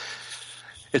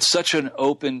 it's such an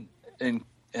open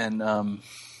and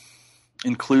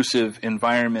inclusive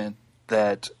environment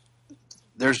that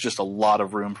there's just a lot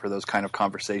of room for those kind of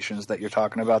conversations that you're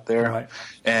talking about there. Right.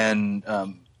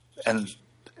 And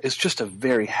it's just a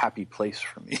very happy place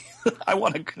for me. I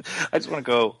just want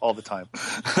to go all the time.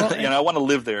 Well, I want to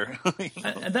live there.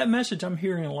 And that message I'm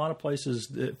hearing in a lot of places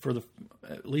that for the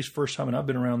at least first time, and I've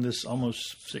been around this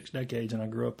almost 6 decades, and I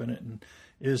grew up in it, and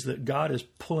is that God is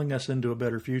pulling us into a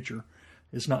better future.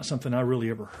 It's not something I really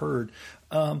ever heard.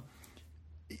 I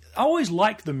always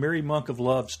liked the Mary Monk of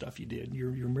Love stuff you did.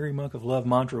 Your Mary Monk of Love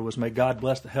mantra was, "May God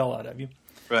bless the hell out of you."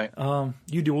 Right. Do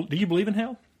you believe in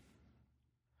hell?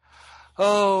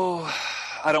 Oh,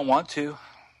 I don't want to.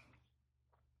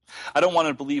 I don't want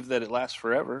to believe that it lasts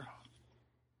forever.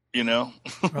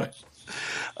 Right.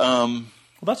 Well,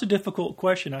 that's a difficult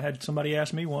question. I had somebody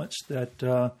ask me once that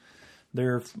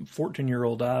their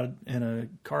 14-year-old died in a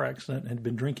car accident and had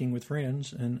been drinking with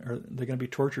friends, and are they going to be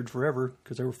tortured forever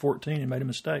because they were 14 and made a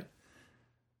mistake?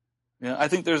 Yeah, I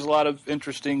think there's a lot of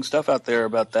interesting stuff out there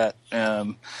about that.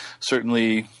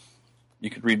 Certainly, you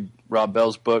could read Rob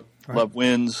Bell's book, right. Love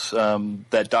Wins,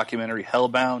 that documentary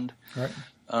Hellbound. Right.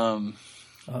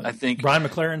 I think Brian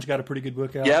McLaren's got a pretty good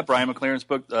book out. Yeah, Brian McLaren's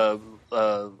book.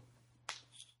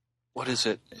 What is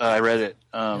it? I read it.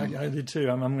 I did too.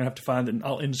 I'm going to have to find it, and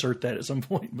I'll insert that at some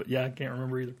point. But yeah, I can't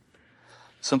remember either.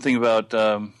 Something about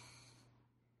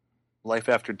life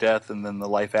after death, and then the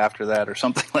life after that, or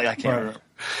something like I can't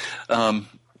remember.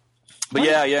 But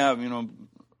yeah,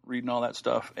 reading all that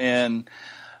stuff, and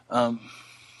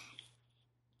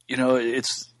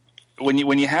it's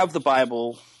when you have the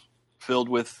Bible filled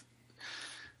with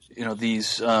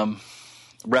these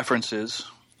references.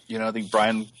 I think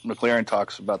Brian McLaren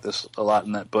talks about this a lot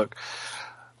in that book.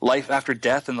 Life after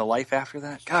death and the life after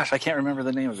that. Gosh, I can't remember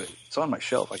the name of it. It's on my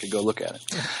shelf. I could go look at it.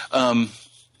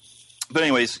 But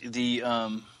anyways, there's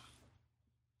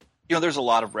a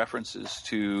lot of references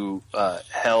to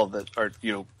hell that are,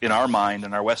 in our mind,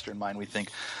 in our Western mind, we think,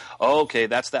 oh, okay,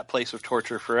 that's that place of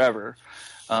torture forever.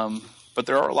 But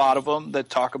there are a lot of them that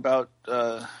talk about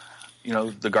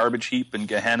the garbage heap in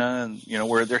Gehenna, and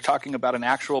where they're talking about an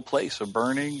actual place of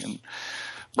burning and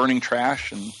burning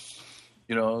trash, and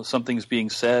something's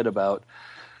being said about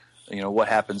what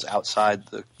happens outside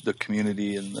the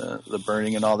community and the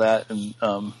burning and all that, and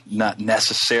not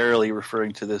necessarily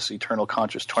referring to this eternal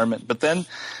conscious torment. But then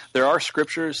there are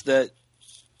scriptures that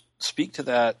speak to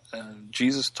that.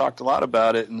 Jesus talked a lot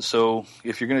about it, and so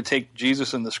if you're going to take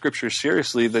Jesus and the scriptures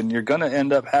seriously, then you're going to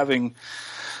end up having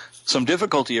some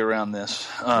difficulty around this,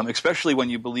 especially when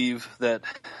you believe that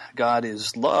God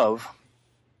is love.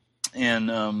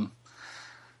 And,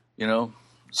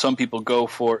 some people go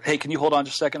for, hey, can you hold on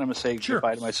just a second? I'm going to say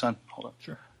goodbye to my son. Hold on.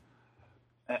 Sure.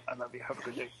 I love you. Have a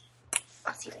good day.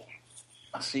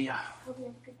 I'll see you.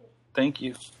 Thank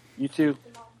you. You too.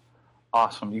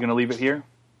 Awesome. You going to leave it here?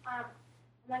 I'm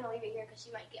not going to leave it here because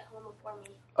she might get home before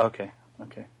me. Okay.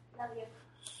 Love you.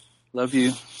 Love you.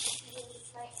 You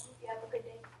have a good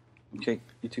day. Okay,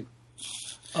 you too.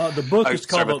 The book is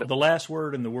called The Last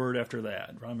Word and the Word After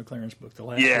That. Ron McLaren's book, The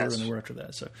Last Word and the Word After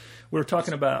That. So we were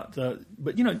talking about, but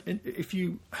if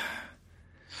you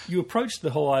approach the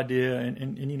whole idea,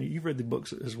 and you've read the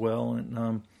books as well,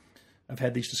 and I've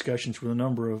had these discussions with a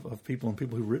number of people and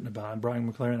people who've written about it. And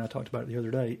Brian McLaren and I talked about it the other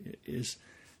day. Is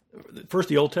first,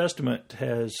 the Old Testament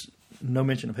has no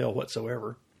mention of hell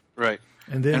whatsoever. Right.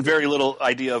 And then very little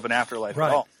idea of an afterlife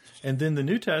at all. And then the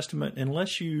New Testament,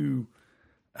 unless you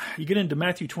get into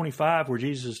Matthew 25, where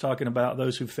Jesus is talking about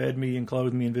those who fed me and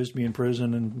clothed me and visited me in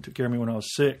prison and took care of me when I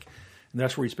was sick, and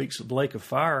that's where he speaks of the lake of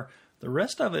fire. The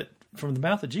rest of it from the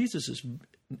mouth of Jesus is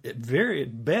at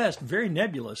best, very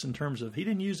nebulous in terms of he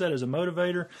didn't use that as a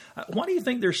motivator. Why do you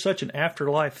think there's such an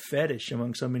afterlife fetish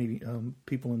among so many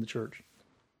people in the church?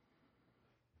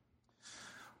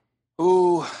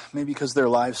 Ooh, maybe because their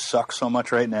lives suck so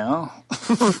much right now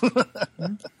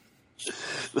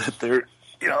that they're,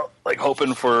 like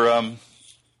hoping for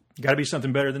got to be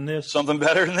something better than this. Something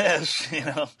better than this,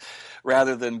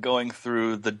 rather than going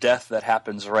through the death that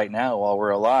happens right now while we're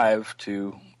alive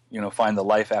to, find the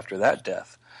life after that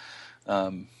death.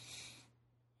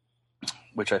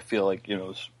 Which I feel like,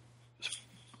 is,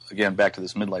 again, back to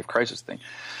this midlife crisis thing,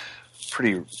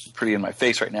 pretty in my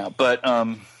face right now. But,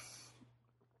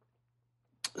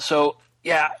 so,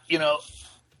 yeah,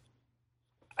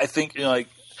 I think,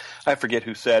 I forget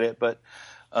who said it, but,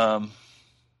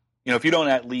 if you don't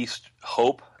at least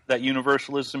hope that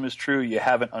universalism is true, you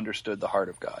haven't understood the heart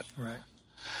of God. Right.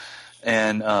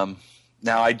 And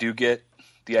now I do get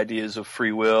the ideas of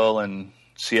free will and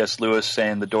C.S. Lewis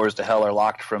saying the doors to hell are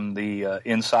locked from the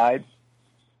inside.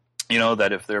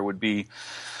 That if there would be,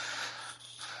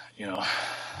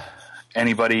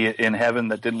 anybody in heaven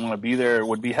that didn't want to be there, it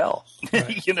would be hell.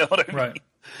 Right. You know what I mean? Right.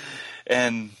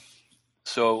 And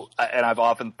so, and I've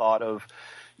often thought of,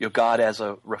 God as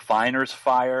a refiner's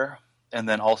fire and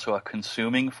then also a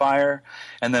consuming fire.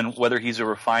 And then whether he's a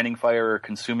refining fire or a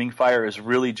consuming fire is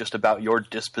really just about your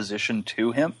disposition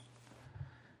to him.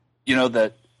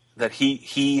 That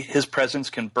his presence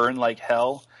can burn like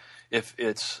hell if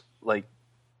it's like,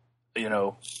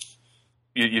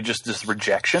 you just this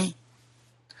rejection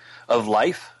of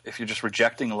life. If you're just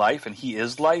rejecting life and he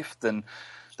is life, then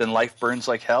life burns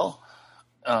like hell.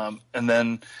 And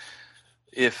then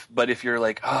if you're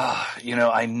like,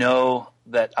 I know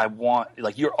that I want,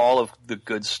 like, you're all of the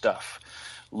good stuff,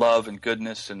 love and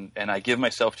goodness, and I give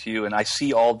myself to you, and I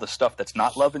see all the stuff that's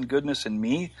not love and goodness in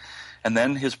me, and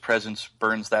then his presence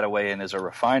burns that away and is a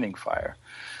refining fire.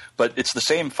 But it's the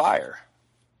same fire,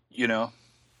 And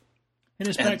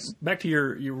it's back to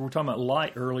you were talking about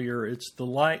light earlier. It's the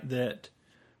light that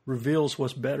reveals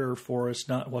what's better for us,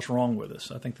 not what's wrong with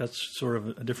us. I think that's sort of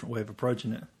a different way of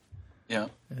approaching it. Yeah.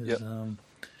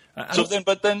 I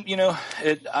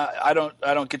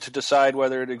don't get to decide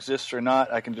whether it exists or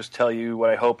not. I can just tell you what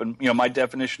I hope. And, my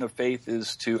definition of faith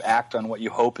is to act on what you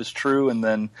hope is true, and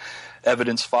then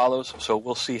evidence follows. So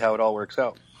we'll see how it all works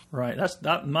out. Right. That's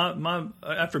not my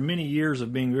after many years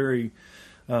of being very,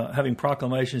 having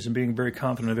proclamations and being very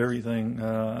confident of everything.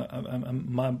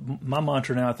 My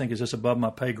mantra now, I think, is just above my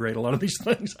pay grade. A lot of these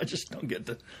things, I just don't get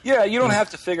to. Yeah. You don't have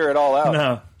to figure it all out.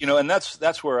 No. And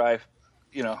that's where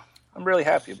I'm really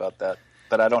happy about that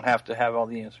I don't have to have all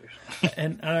the answers.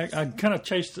 And I kind of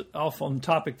chased off on the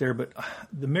topic there, but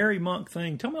the Merry Monk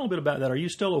thing, tell me a little bit about that. Are you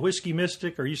still a whiskey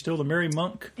mystic? Are you still the Merry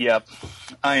Monk? Yep,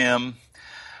 I am.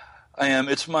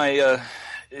 It's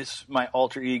my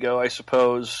alter ego, I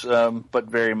suppose, but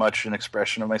very much an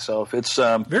expression of myself. It's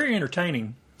very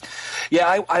entertaining.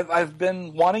 Yeah, I've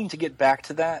been wanting to get back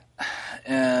to that,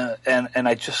 and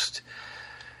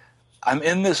I'm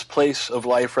in this place of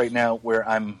life right now where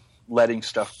I'm letting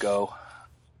stuff go.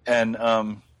 And,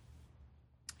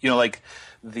 like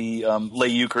the lay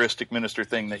Eucharistic minister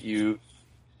thing that you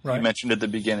mentioned at the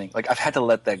beginning, like I've had to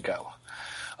let that go.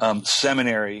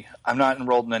 Seminary, I'm not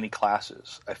enrolled in any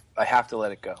classes. I have to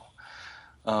let it go.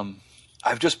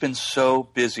 I've just been so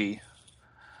busy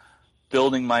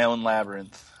building my own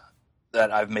labyrinth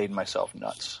that I've made myself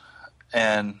nuts.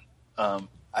 And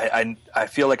I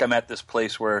feel like I'm at this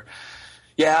place where,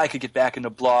 I could get back into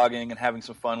blogging and having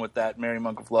some fun with that Merry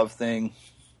Monk of Love thing.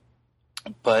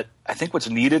 But I think what's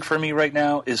needed for me right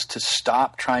now is to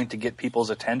stop trying to get people's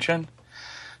attention,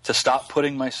 to stop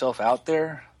putting myself out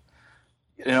there,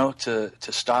 to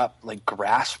stop like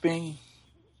grasping,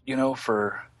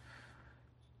 for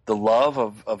the love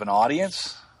of an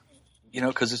audience,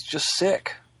 because it's just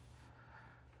sick.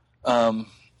 And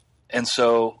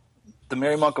so the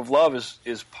Merry Monk of Love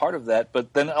is part of that,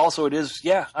 but then also it is,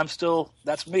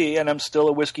 that's me, and I'm still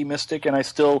a whiskey mystic, and I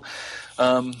still,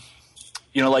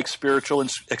 like spiritual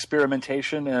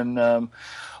experimentation and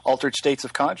altered states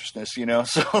of consciousness,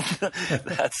 so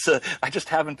that's, I just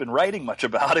haven't been writing much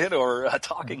about it or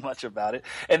talking much about it.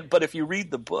 But if you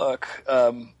read the book,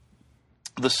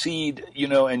 The Seed,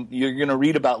 and you're going to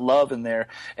read about love in there,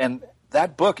 and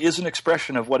that book is an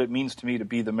expression of what it means to me to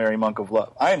be the Merry Monk of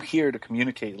Love. I am here to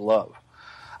communicate love.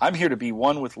 I'm here to be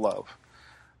one with love.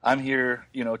 I'm here,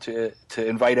 to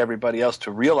invite everybody else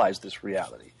to realize this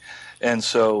reality. And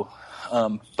so,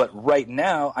 but right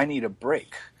now, I need a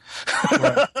break.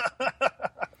 Right.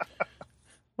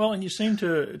 Well, and you seem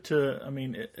to. I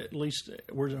mean, at least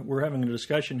we're having a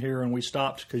discussion here, and we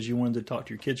stopped because you wanted to talk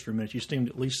to your kids for a minute. You seem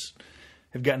to at least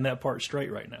have gotten that part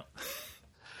straight right now.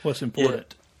 What's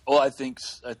important? Yeah. Well, I think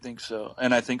so,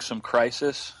 and I think some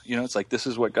crisis. It's like this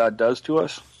is what God does to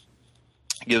us.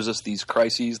 He gives us these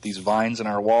crises, these vines in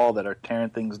our wall that are tearing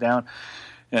things down,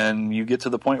 and you get to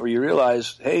the point where you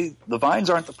realize, hey, the vines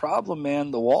aren't the problem,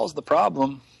 man. The wall's the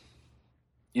problem.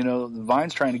 The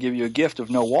vine's trying to give you a gift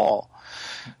of no wall.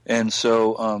 And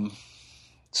so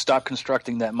stop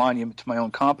constructing that monument to my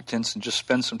own competence and just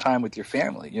spend some time with your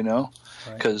family,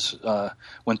 because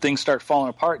when things start falling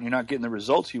apart and you're not getting the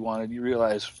results you wanted, you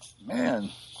realize, man,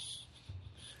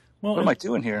 what am I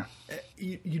doing here?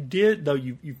 You did, though.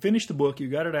 You finished the book, you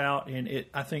got it out, and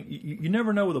I think you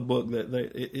never know with a book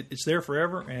that it's there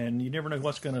forever, and you never know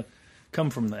what's going to come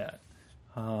from that.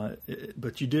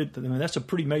 But you did. I mean, that's a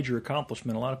pretty major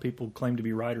accomplishment. A lot of people claim to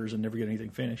be writers and never get anything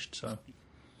finished. So,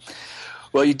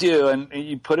 well, you do, and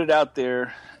you put it out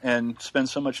there and spend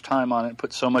so much time on it,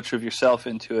 put so much of yourself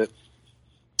into it,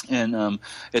 and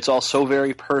it's all so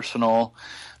very personal.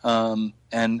 And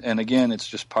again, it's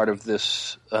just part of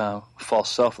this false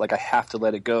self. Like I have to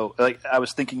let it go. Like I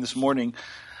was thinking this morning,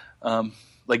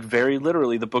 like very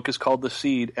literally, the book is called The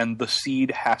Seed, and the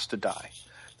seed has to die.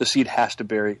 The seed has to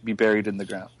be buried in the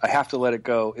ground. I have to let it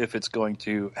go if it's going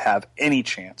to have any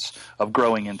chance of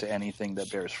growing into anything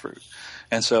that bears fruit.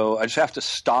 And so I just have to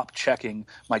stop checking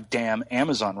my damn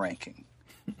Amazon ranking.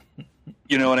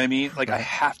 You know what I mean? Like I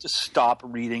have to stop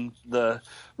reading the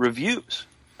reviews.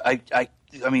 I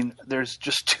mean, there's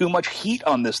just too much heat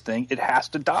on this thing. It has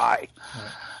to die.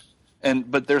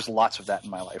 Right. But there's lots of that in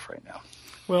my life right now.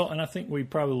 Well, and I think we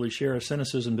probably share a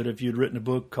cynicism that if you'd written a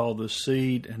book called The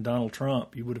Seed and Donald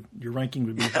Trump, your ranking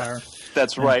would be higher.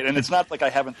 That's right. And it's not like I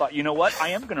haven't thought, you know what? I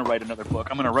am going to write another book.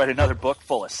 I'm going to write another book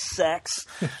full of sex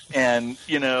and,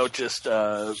 just,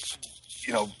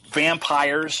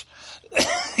 vampires,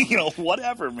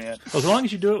 whatever, man. Well, as long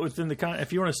as you do it within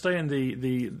if you want to stay in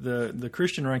the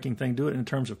Christian ranking thing, do it in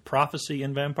terms of prophecy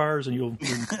and vampires, and you'll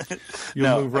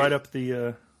move right up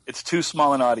the. It's too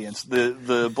small an audience.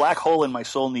 The black hole in my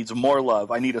soul needs more love.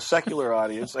 I need a secular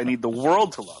audience. I need the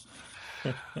world to love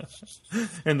me.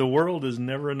 And the world is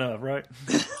never enough, right?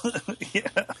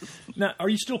 Yeah. Now, are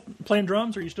you still playing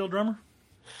drums? Are you still a drummer?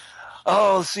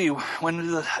 Oh, let's see.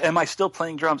 Am I still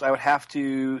playing drums? I would have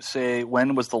to say,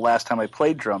 when was the last time I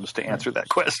played drums to answer that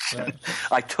question? Right.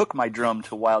 I took my drum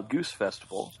to Wild Goose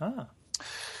Festival.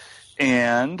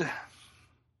 And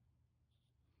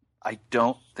I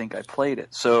don't think I played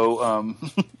it. So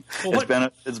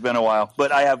it's been a while.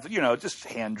 But I have, just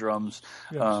hand drums,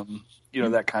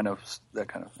 that kind of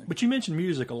thing. But you mentioned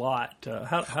music a lot.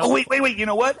 Wait. You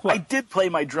know what? I did play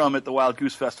my drum at the Wild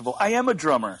Goose Festival. I am a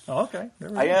drummer. Oh, okay.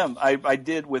 I am. I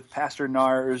did with Pastor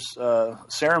Nar's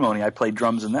ceremony. I played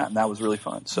drums in that, and that was really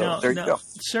fun. So there you go.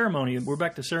 Ceremony. We're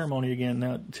back to ceremony again.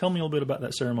 Now, tell me a little bit about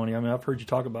that ceremony. I mean, I've heard you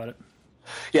talk about it.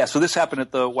 Yeah, so this happened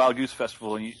at the Wild Goose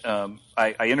Festival.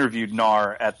 I interviewed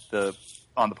Nar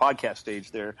on the podcast stage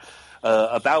there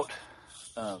about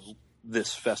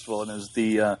this festival, and it was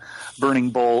the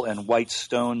Burning Bowl and White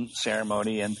Stone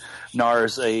ceremony. And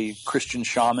Nar's a Christian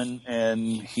shaman, and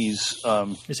he's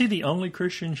is he the only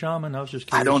Christian shaman? I was just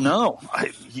curious. I don't know.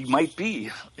 He might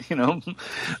be.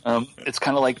 It's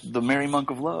kind of like the Merry Monk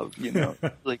of Love.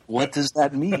 Like what does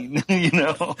that mean?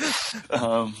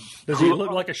 Does he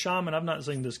look like a shaman? I've not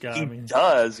seen this guy. He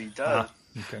does.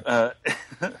 Okay.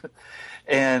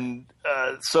 And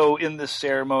so in this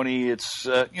ceremony, it's,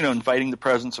 inviting the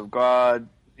presence of God,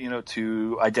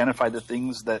 to identify the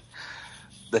things that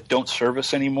don't serve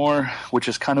us anymore, which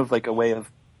is kind of like a way of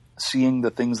seeing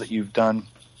the things that you've done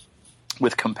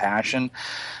with compassion,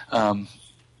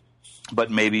 but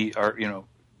maybe are,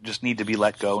 just need to be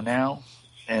let go now.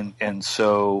 And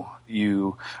so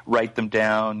you write them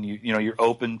down, you're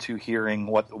open to hearing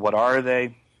what are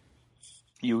they.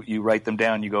 You write them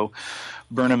down, you go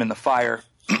burn them in the fire.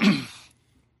 You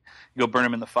go burn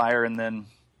them in the fire, and then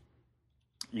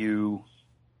you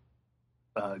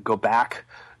go back,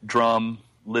 drum,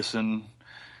 listen,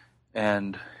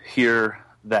 and hear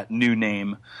that new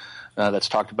name that's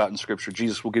talked about in Scripture.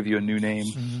 Jesus will give you a new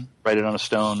name, write it on a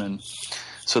stone. And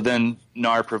so then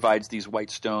Nar provides these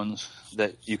white stones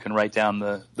that you can write down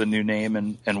the new name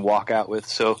and walk out with.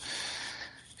 So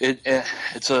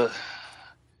it's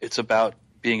about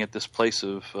being at this place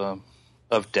of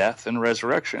of death and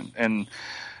resurrection.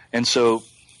 And so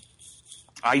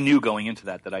I knew going into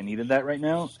that I needed that right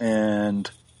now. And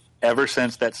ever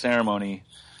since that ceremony,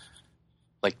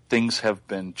 like, things have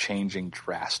been changing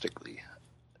drastically.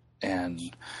 And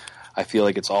I feel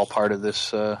like it's all part of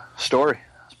this story.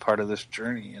 It's part of this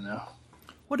journey, you know.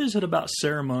 What is it about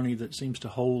ceremony that seems to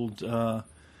hold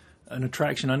an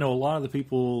attraction? I know a lot of the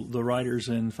people, the writers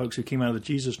and folks who came out of the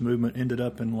Jesus movement ended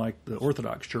up in, like, the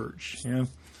Orthodox Church, you know,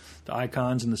 the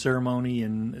icons and the ceremony,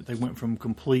 and they went from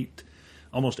complete,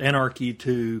 almost anarchy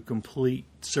to complete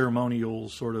ceremonial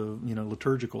sort of, you know,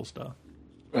 liturgical stuff.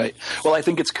 Right. Well, I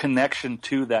think it's connection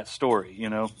to that story. You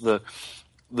know,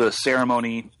 the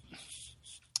ceremony,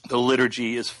 the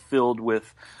liturgy is filled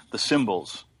with the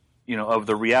symbols, you know, of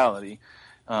the reality,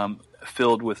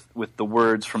 filled with the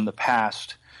words from the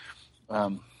past,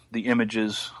 the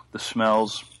images, the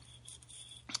smells.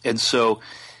 And so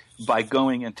by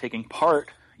going and taking part,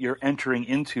 you're entering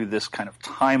into this kind of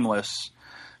timeless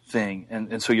thing,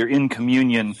 and so you're in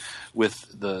communion with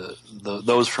the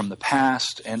those from the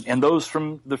past and those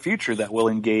from the future that will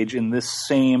engage in this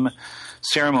same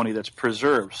ceremony that's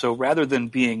preserved. So rather than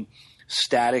being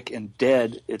static and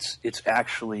dead, it's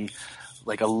actually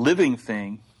like a living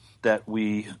thing that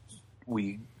we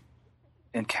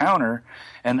encounter,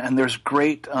 and there's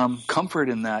great comfort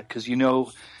in that, because you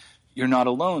know you're not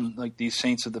alone. Like, these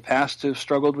saints of the past have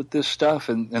struggled with this stuff,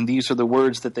 and these are the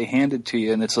words that they handed to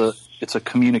you, and it's a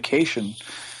communication.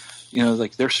 You know,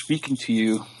 like, they're speaking to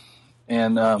you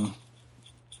and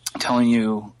telling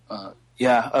you,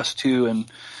 yeah, us too,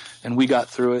 and we got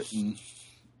through it, and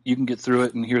you can get through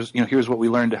it, and here's what we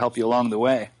learned to help you along the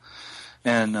way.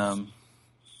 And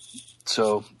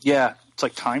so, yeah, it's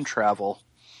like time travel.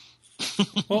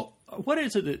 Well, what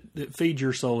is it that feeds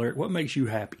your soul, Eric? What makes you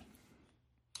happy?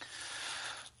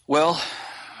 Well,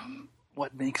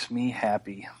 what makes me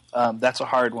happy? That's a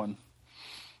hard one.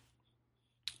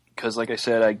 Because, like I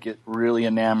said, I get really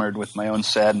enamored with my own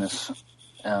sadness.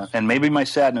 And maybe my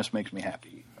sadness makes me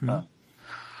happy. Mm-hmm.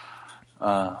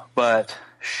 But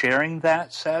sharing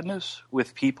that sadness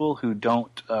with people who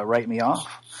don't write me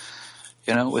off,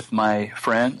 you know, with my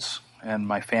friends and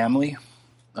my family,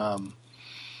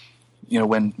 you know,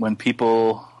 when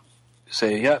people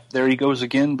say, "Yep, there he goes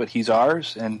again, but he's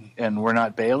ours, and we're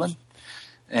not bailing,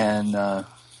 and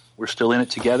we're still in it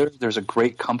together." There's a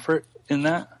great comfort in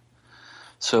that.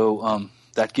 So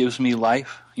that gives me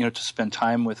life, you know, to spend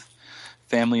time with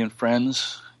family and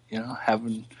friends, you know,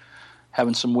 having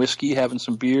some whiskey, having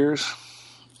some beers,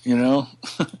 you know,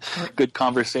 good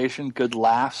conversation, good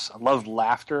laughs. I love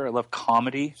laughter. I love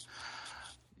comedy.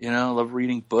 You know, I love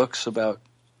reading books about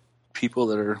people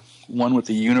that are one with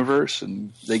the universe,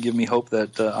 and they give me hope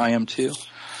that I am too.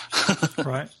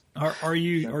 Right. Are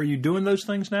you doing those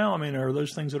things now? I mean, are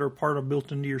those things that are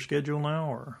built into your schedule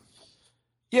now, or?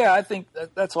 Yeah, I think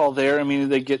that's all there. I mean,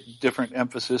 they get different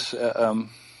emphasis, you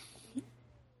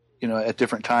know, at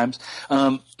different times.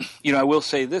 You know, I will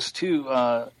say this too.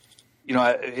 You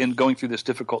know, in going through this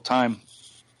difficult time,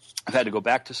 I've had to go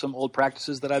back to some old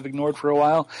practices that I've ignored for a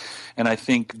while, and I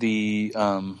think the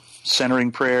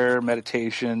centering prayer,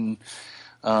 meditation,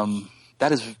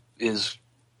 that is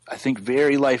I think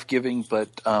very life-giving,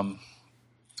 but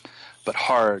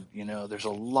hard. You know, there's a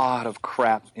lot of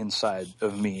crap inside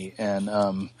of me,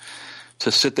 and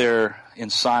to sit there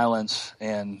in silence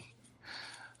and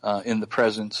in the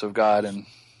presence of God and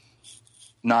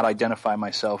not identify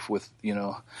myself with, you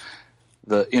know,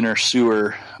 the inner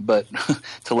sewer, but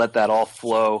to let that all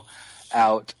flow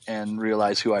out and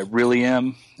realize who I really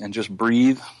am and just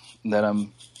breathe, that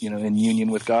I'm, you know, in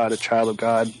union with God, a child of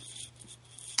God.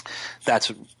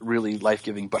 That's really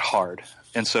life-giving, but hard.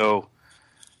 And so,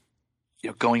 you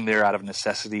know, going there out of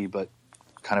necessity, but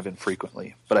kind of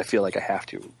infrequently. But I feel like I have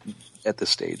to at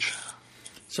this stage.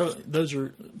 So those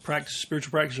are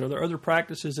spiritual practices. Are there other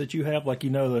practices that you have, like, you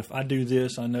know, that if I do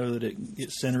this, I know that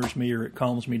it centers me, or it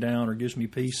calms me down, or gives me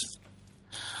peace?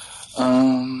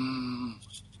 Well,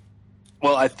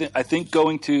 I think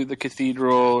going to the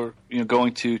cathedral, or, you know,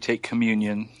 going to take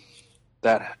communion,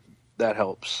 that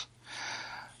helps.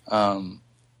 And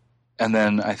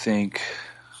then I think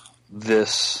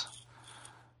this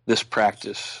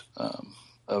practice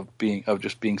of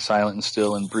just being silent and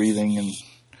still and breathing, and,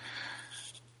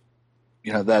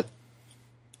 you know,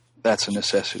 that's a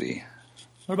necessity.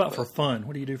 What about for fun?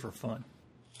 What do you do for fun?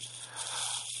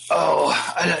 Oh,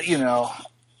 you know,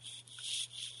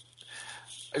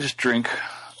 I just drink.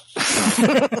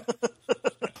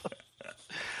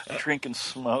 Drink and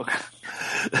smoke.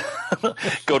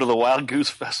 Go to the Wild Goose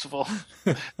Festival.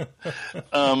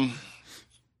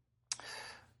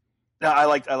 No, I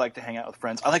like to hang out with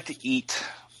friends. I like to eat.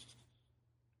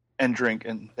 and drink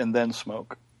and then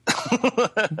smoke.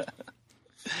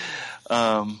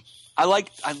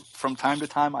 From time to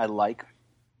time, I like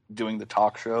doing the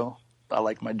talk show. I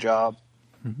like my job.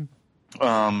 Mm-hmm.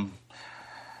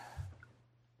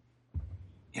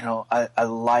 I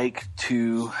like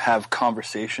to have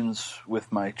conversations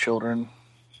with my children.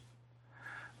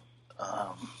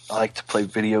 I like to play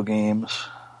video games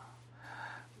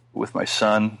with my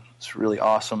son. It's really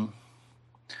awesome.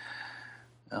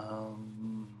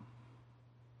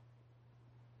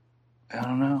 I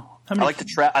don't know. I like to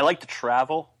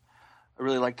travel. I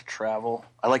really like to travel.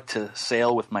 I like to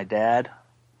sail with my dad.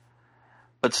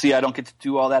 But see, I don't get to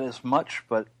do all that as much,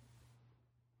 but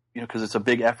because it's a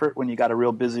big effort when you got a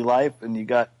real busy life and you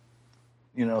got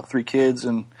 3 kids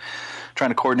and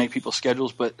trying to coordinate people's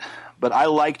schedules, but I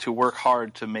like to work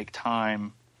hard to make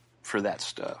time for that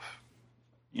stuff.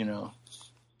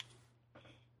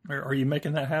 Are you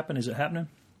making that happen? Is it happening?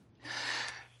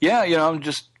 Yeah,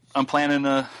 I'm planning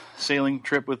a sailing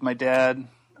trip with my dad.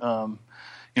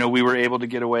 We were able to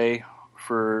get away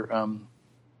for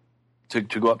to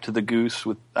go up to the Goose.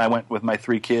 I went with my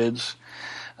 3 kids.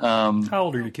 How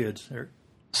old are your kids, Eric?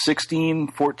 16,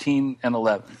 14, and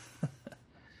 11.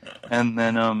 And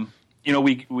then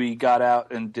we got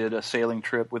out and did a sailing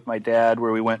trip with my dad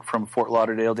where we went from Fort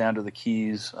Lauderdale down to the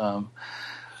Keys.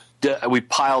 We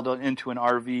piled into an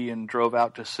RV and drove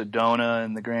out to Sedona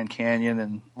and the Grand Canyon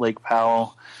and Lake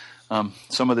Powell.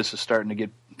 Some of this is starting to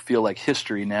feel like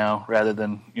history now rather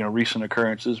than recent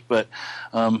occurrences. But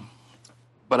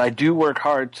I do work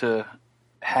hard to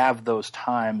have those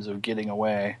times of getting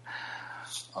away,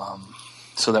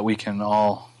 so that we can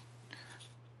all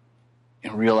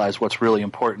realize what's really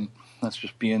important. That's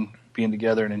just being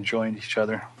together and enjoying each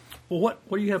other. Well, what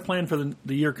do you have planned for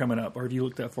the year coming up, or have you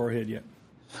looked that far ahead yet?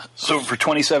 So for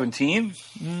 2017?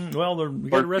 We got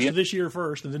the rest of this year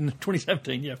first, and then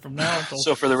 2017, yeah, from now until...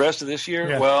 So for the rest of this year?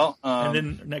 Yeah. Well... and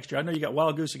then next year. I know you got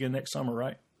Wild Goose again next summer,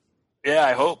 right? Yeah,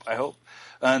 I hope.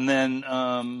 And then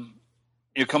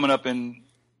you're coming up in...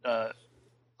 let's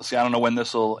see, I don't know when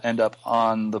this will end up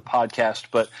on the podcast,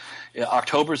 but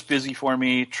October's busy for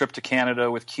me. Trip to Canada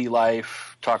with Key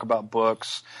Life, talk about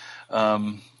books.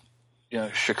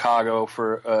 Chicago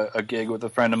for a gig with a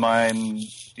friend of mine.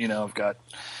 I've got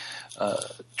a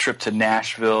trip to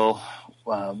Nashville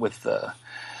with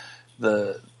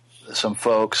some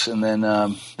folks, and then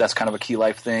that's kind of a Key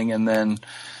Life thing, and then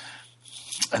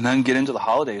get into the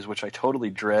holidays, which I totally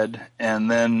dread,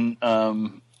 and then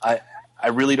I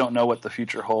really don't know what the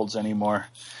future holds anymore,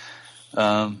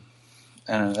 and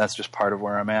that's just part of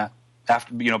where I'm at.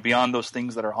 After beyond those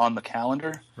things that are on the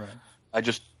calendar, right.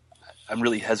 I'm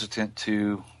really hesitant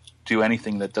to do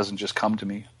anything that doesn't just come to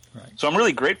me. Right. So I'm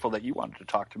really grateful that you wanted to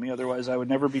talk to me. Otherwise, I would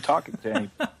never be talking to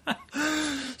anybody.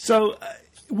 So,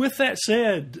 with that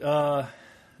said, do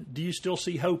you still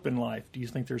see hope in life? Do you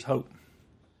think there's hope?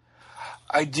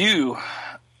 I do.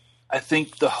 I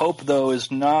think the hope, though,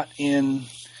 is not in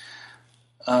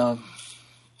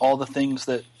all the things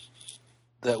that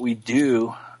we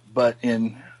do, but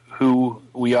in who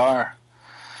we are.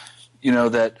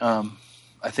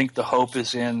 I think the hope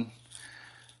is in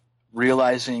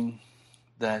realizing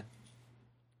that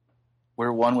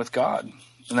we're one with God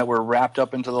and that we're wrapped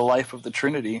up into the life of the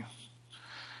Trinity,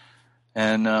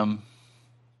 and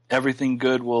everything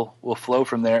good will flow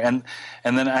from there. And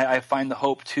then I find the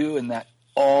hope too in that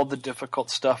all the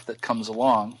difficult stuff that comes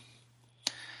along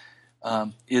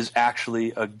is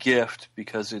actually a gift,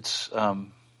 because it's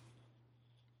an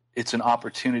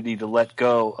opportunity to let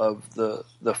go of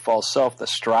the false self, the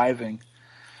striving.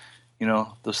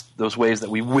 Those ways that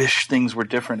we wish things were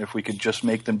different if we could just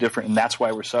make them different, and that's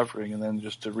why we're suffering. And then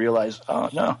just to realize, oh,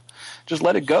 no, just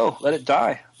let it go. Let it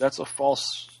die. That's a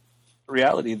false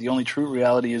reality. The only true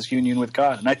reality is union with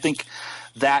God. And I think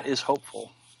that is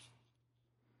hopeful.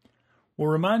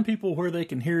 Well, remind people where they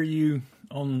can hear you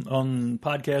on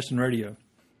podcast and radio.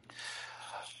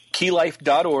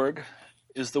 KeyLife.org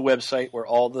is the website where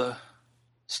all the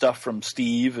stuff from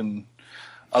Steve and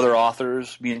other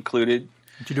authors be included.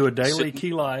 You do a daily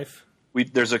Key Life.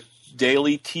 There's a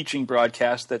daily teaching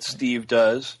broadcast that Steve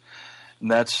does,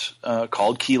 and that's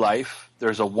called Key Life.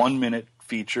 There's a 1-minute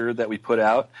feature that we put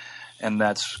out, and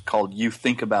that's called You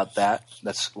Think About That.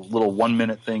 That's a little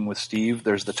 1-minute thing with Steve.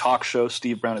 There's the talk show,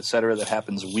 Steve Brown, etc., that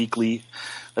happens weekly.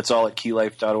 That's all at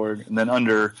KeyLife.org. And then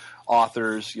under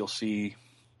authors, you'll see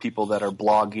people that are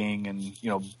blogging and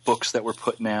books that we're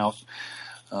putting out,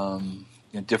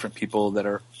 different people that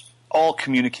are all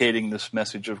communicating this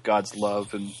message of God's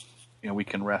love, and we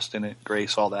can rest in it,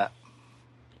 grace, all that.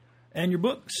 And your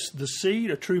book's The Seed,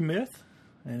 A True Myth,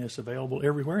 and it's available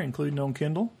everywhere, including on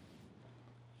Kindle.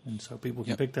 and so people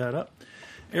can pick that up.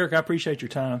 Eric, I appreciate your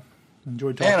time.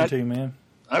 Enjoyed talking to you, man.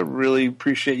 I really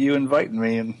appreciate you inviting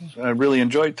me, and I really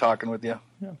enjoyed talking with you.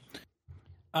 Yeah.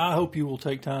 I hope you will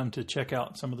take time to check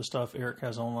out some of the stuff Eric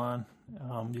has online.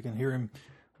 You can hear him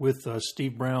with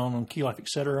Steve Brown on Key Life,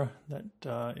 etc.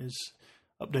 That is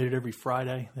updated every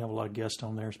Friday. They have a lot of guests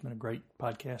on there. It's been a great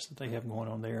podcast that they have going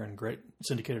on there, and a great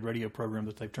syndicated radio program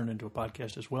that they've turned into a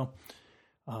podcast as well.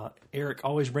 Eric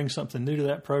always brings something new to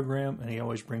that program, and he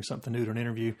always brings something new to an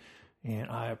interview.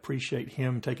 And I appreciate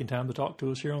him taking time to talk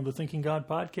to us here on the Thinking God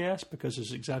podcast, because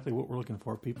it's exactly what we're looking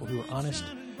for. People who are honest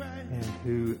and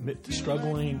who admit to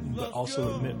struggling, but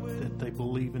also admit that they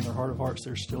believe in their heart of hearts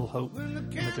there's still hope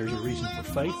and that there's a reason for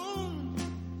faith.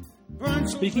 And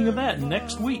speaking of that,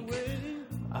 next week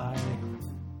I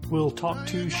will talk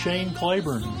to Shane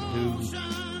Claiborne, who,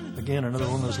 again, another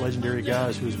one of those legendary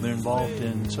guys who's been involved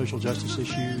in social justice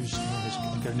issues and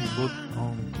has got a new book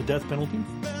on the death penalty.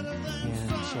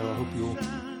 And so I hope you'll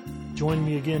join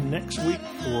me again next week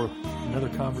for another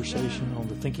conversation on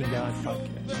the Thinking God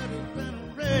podcast.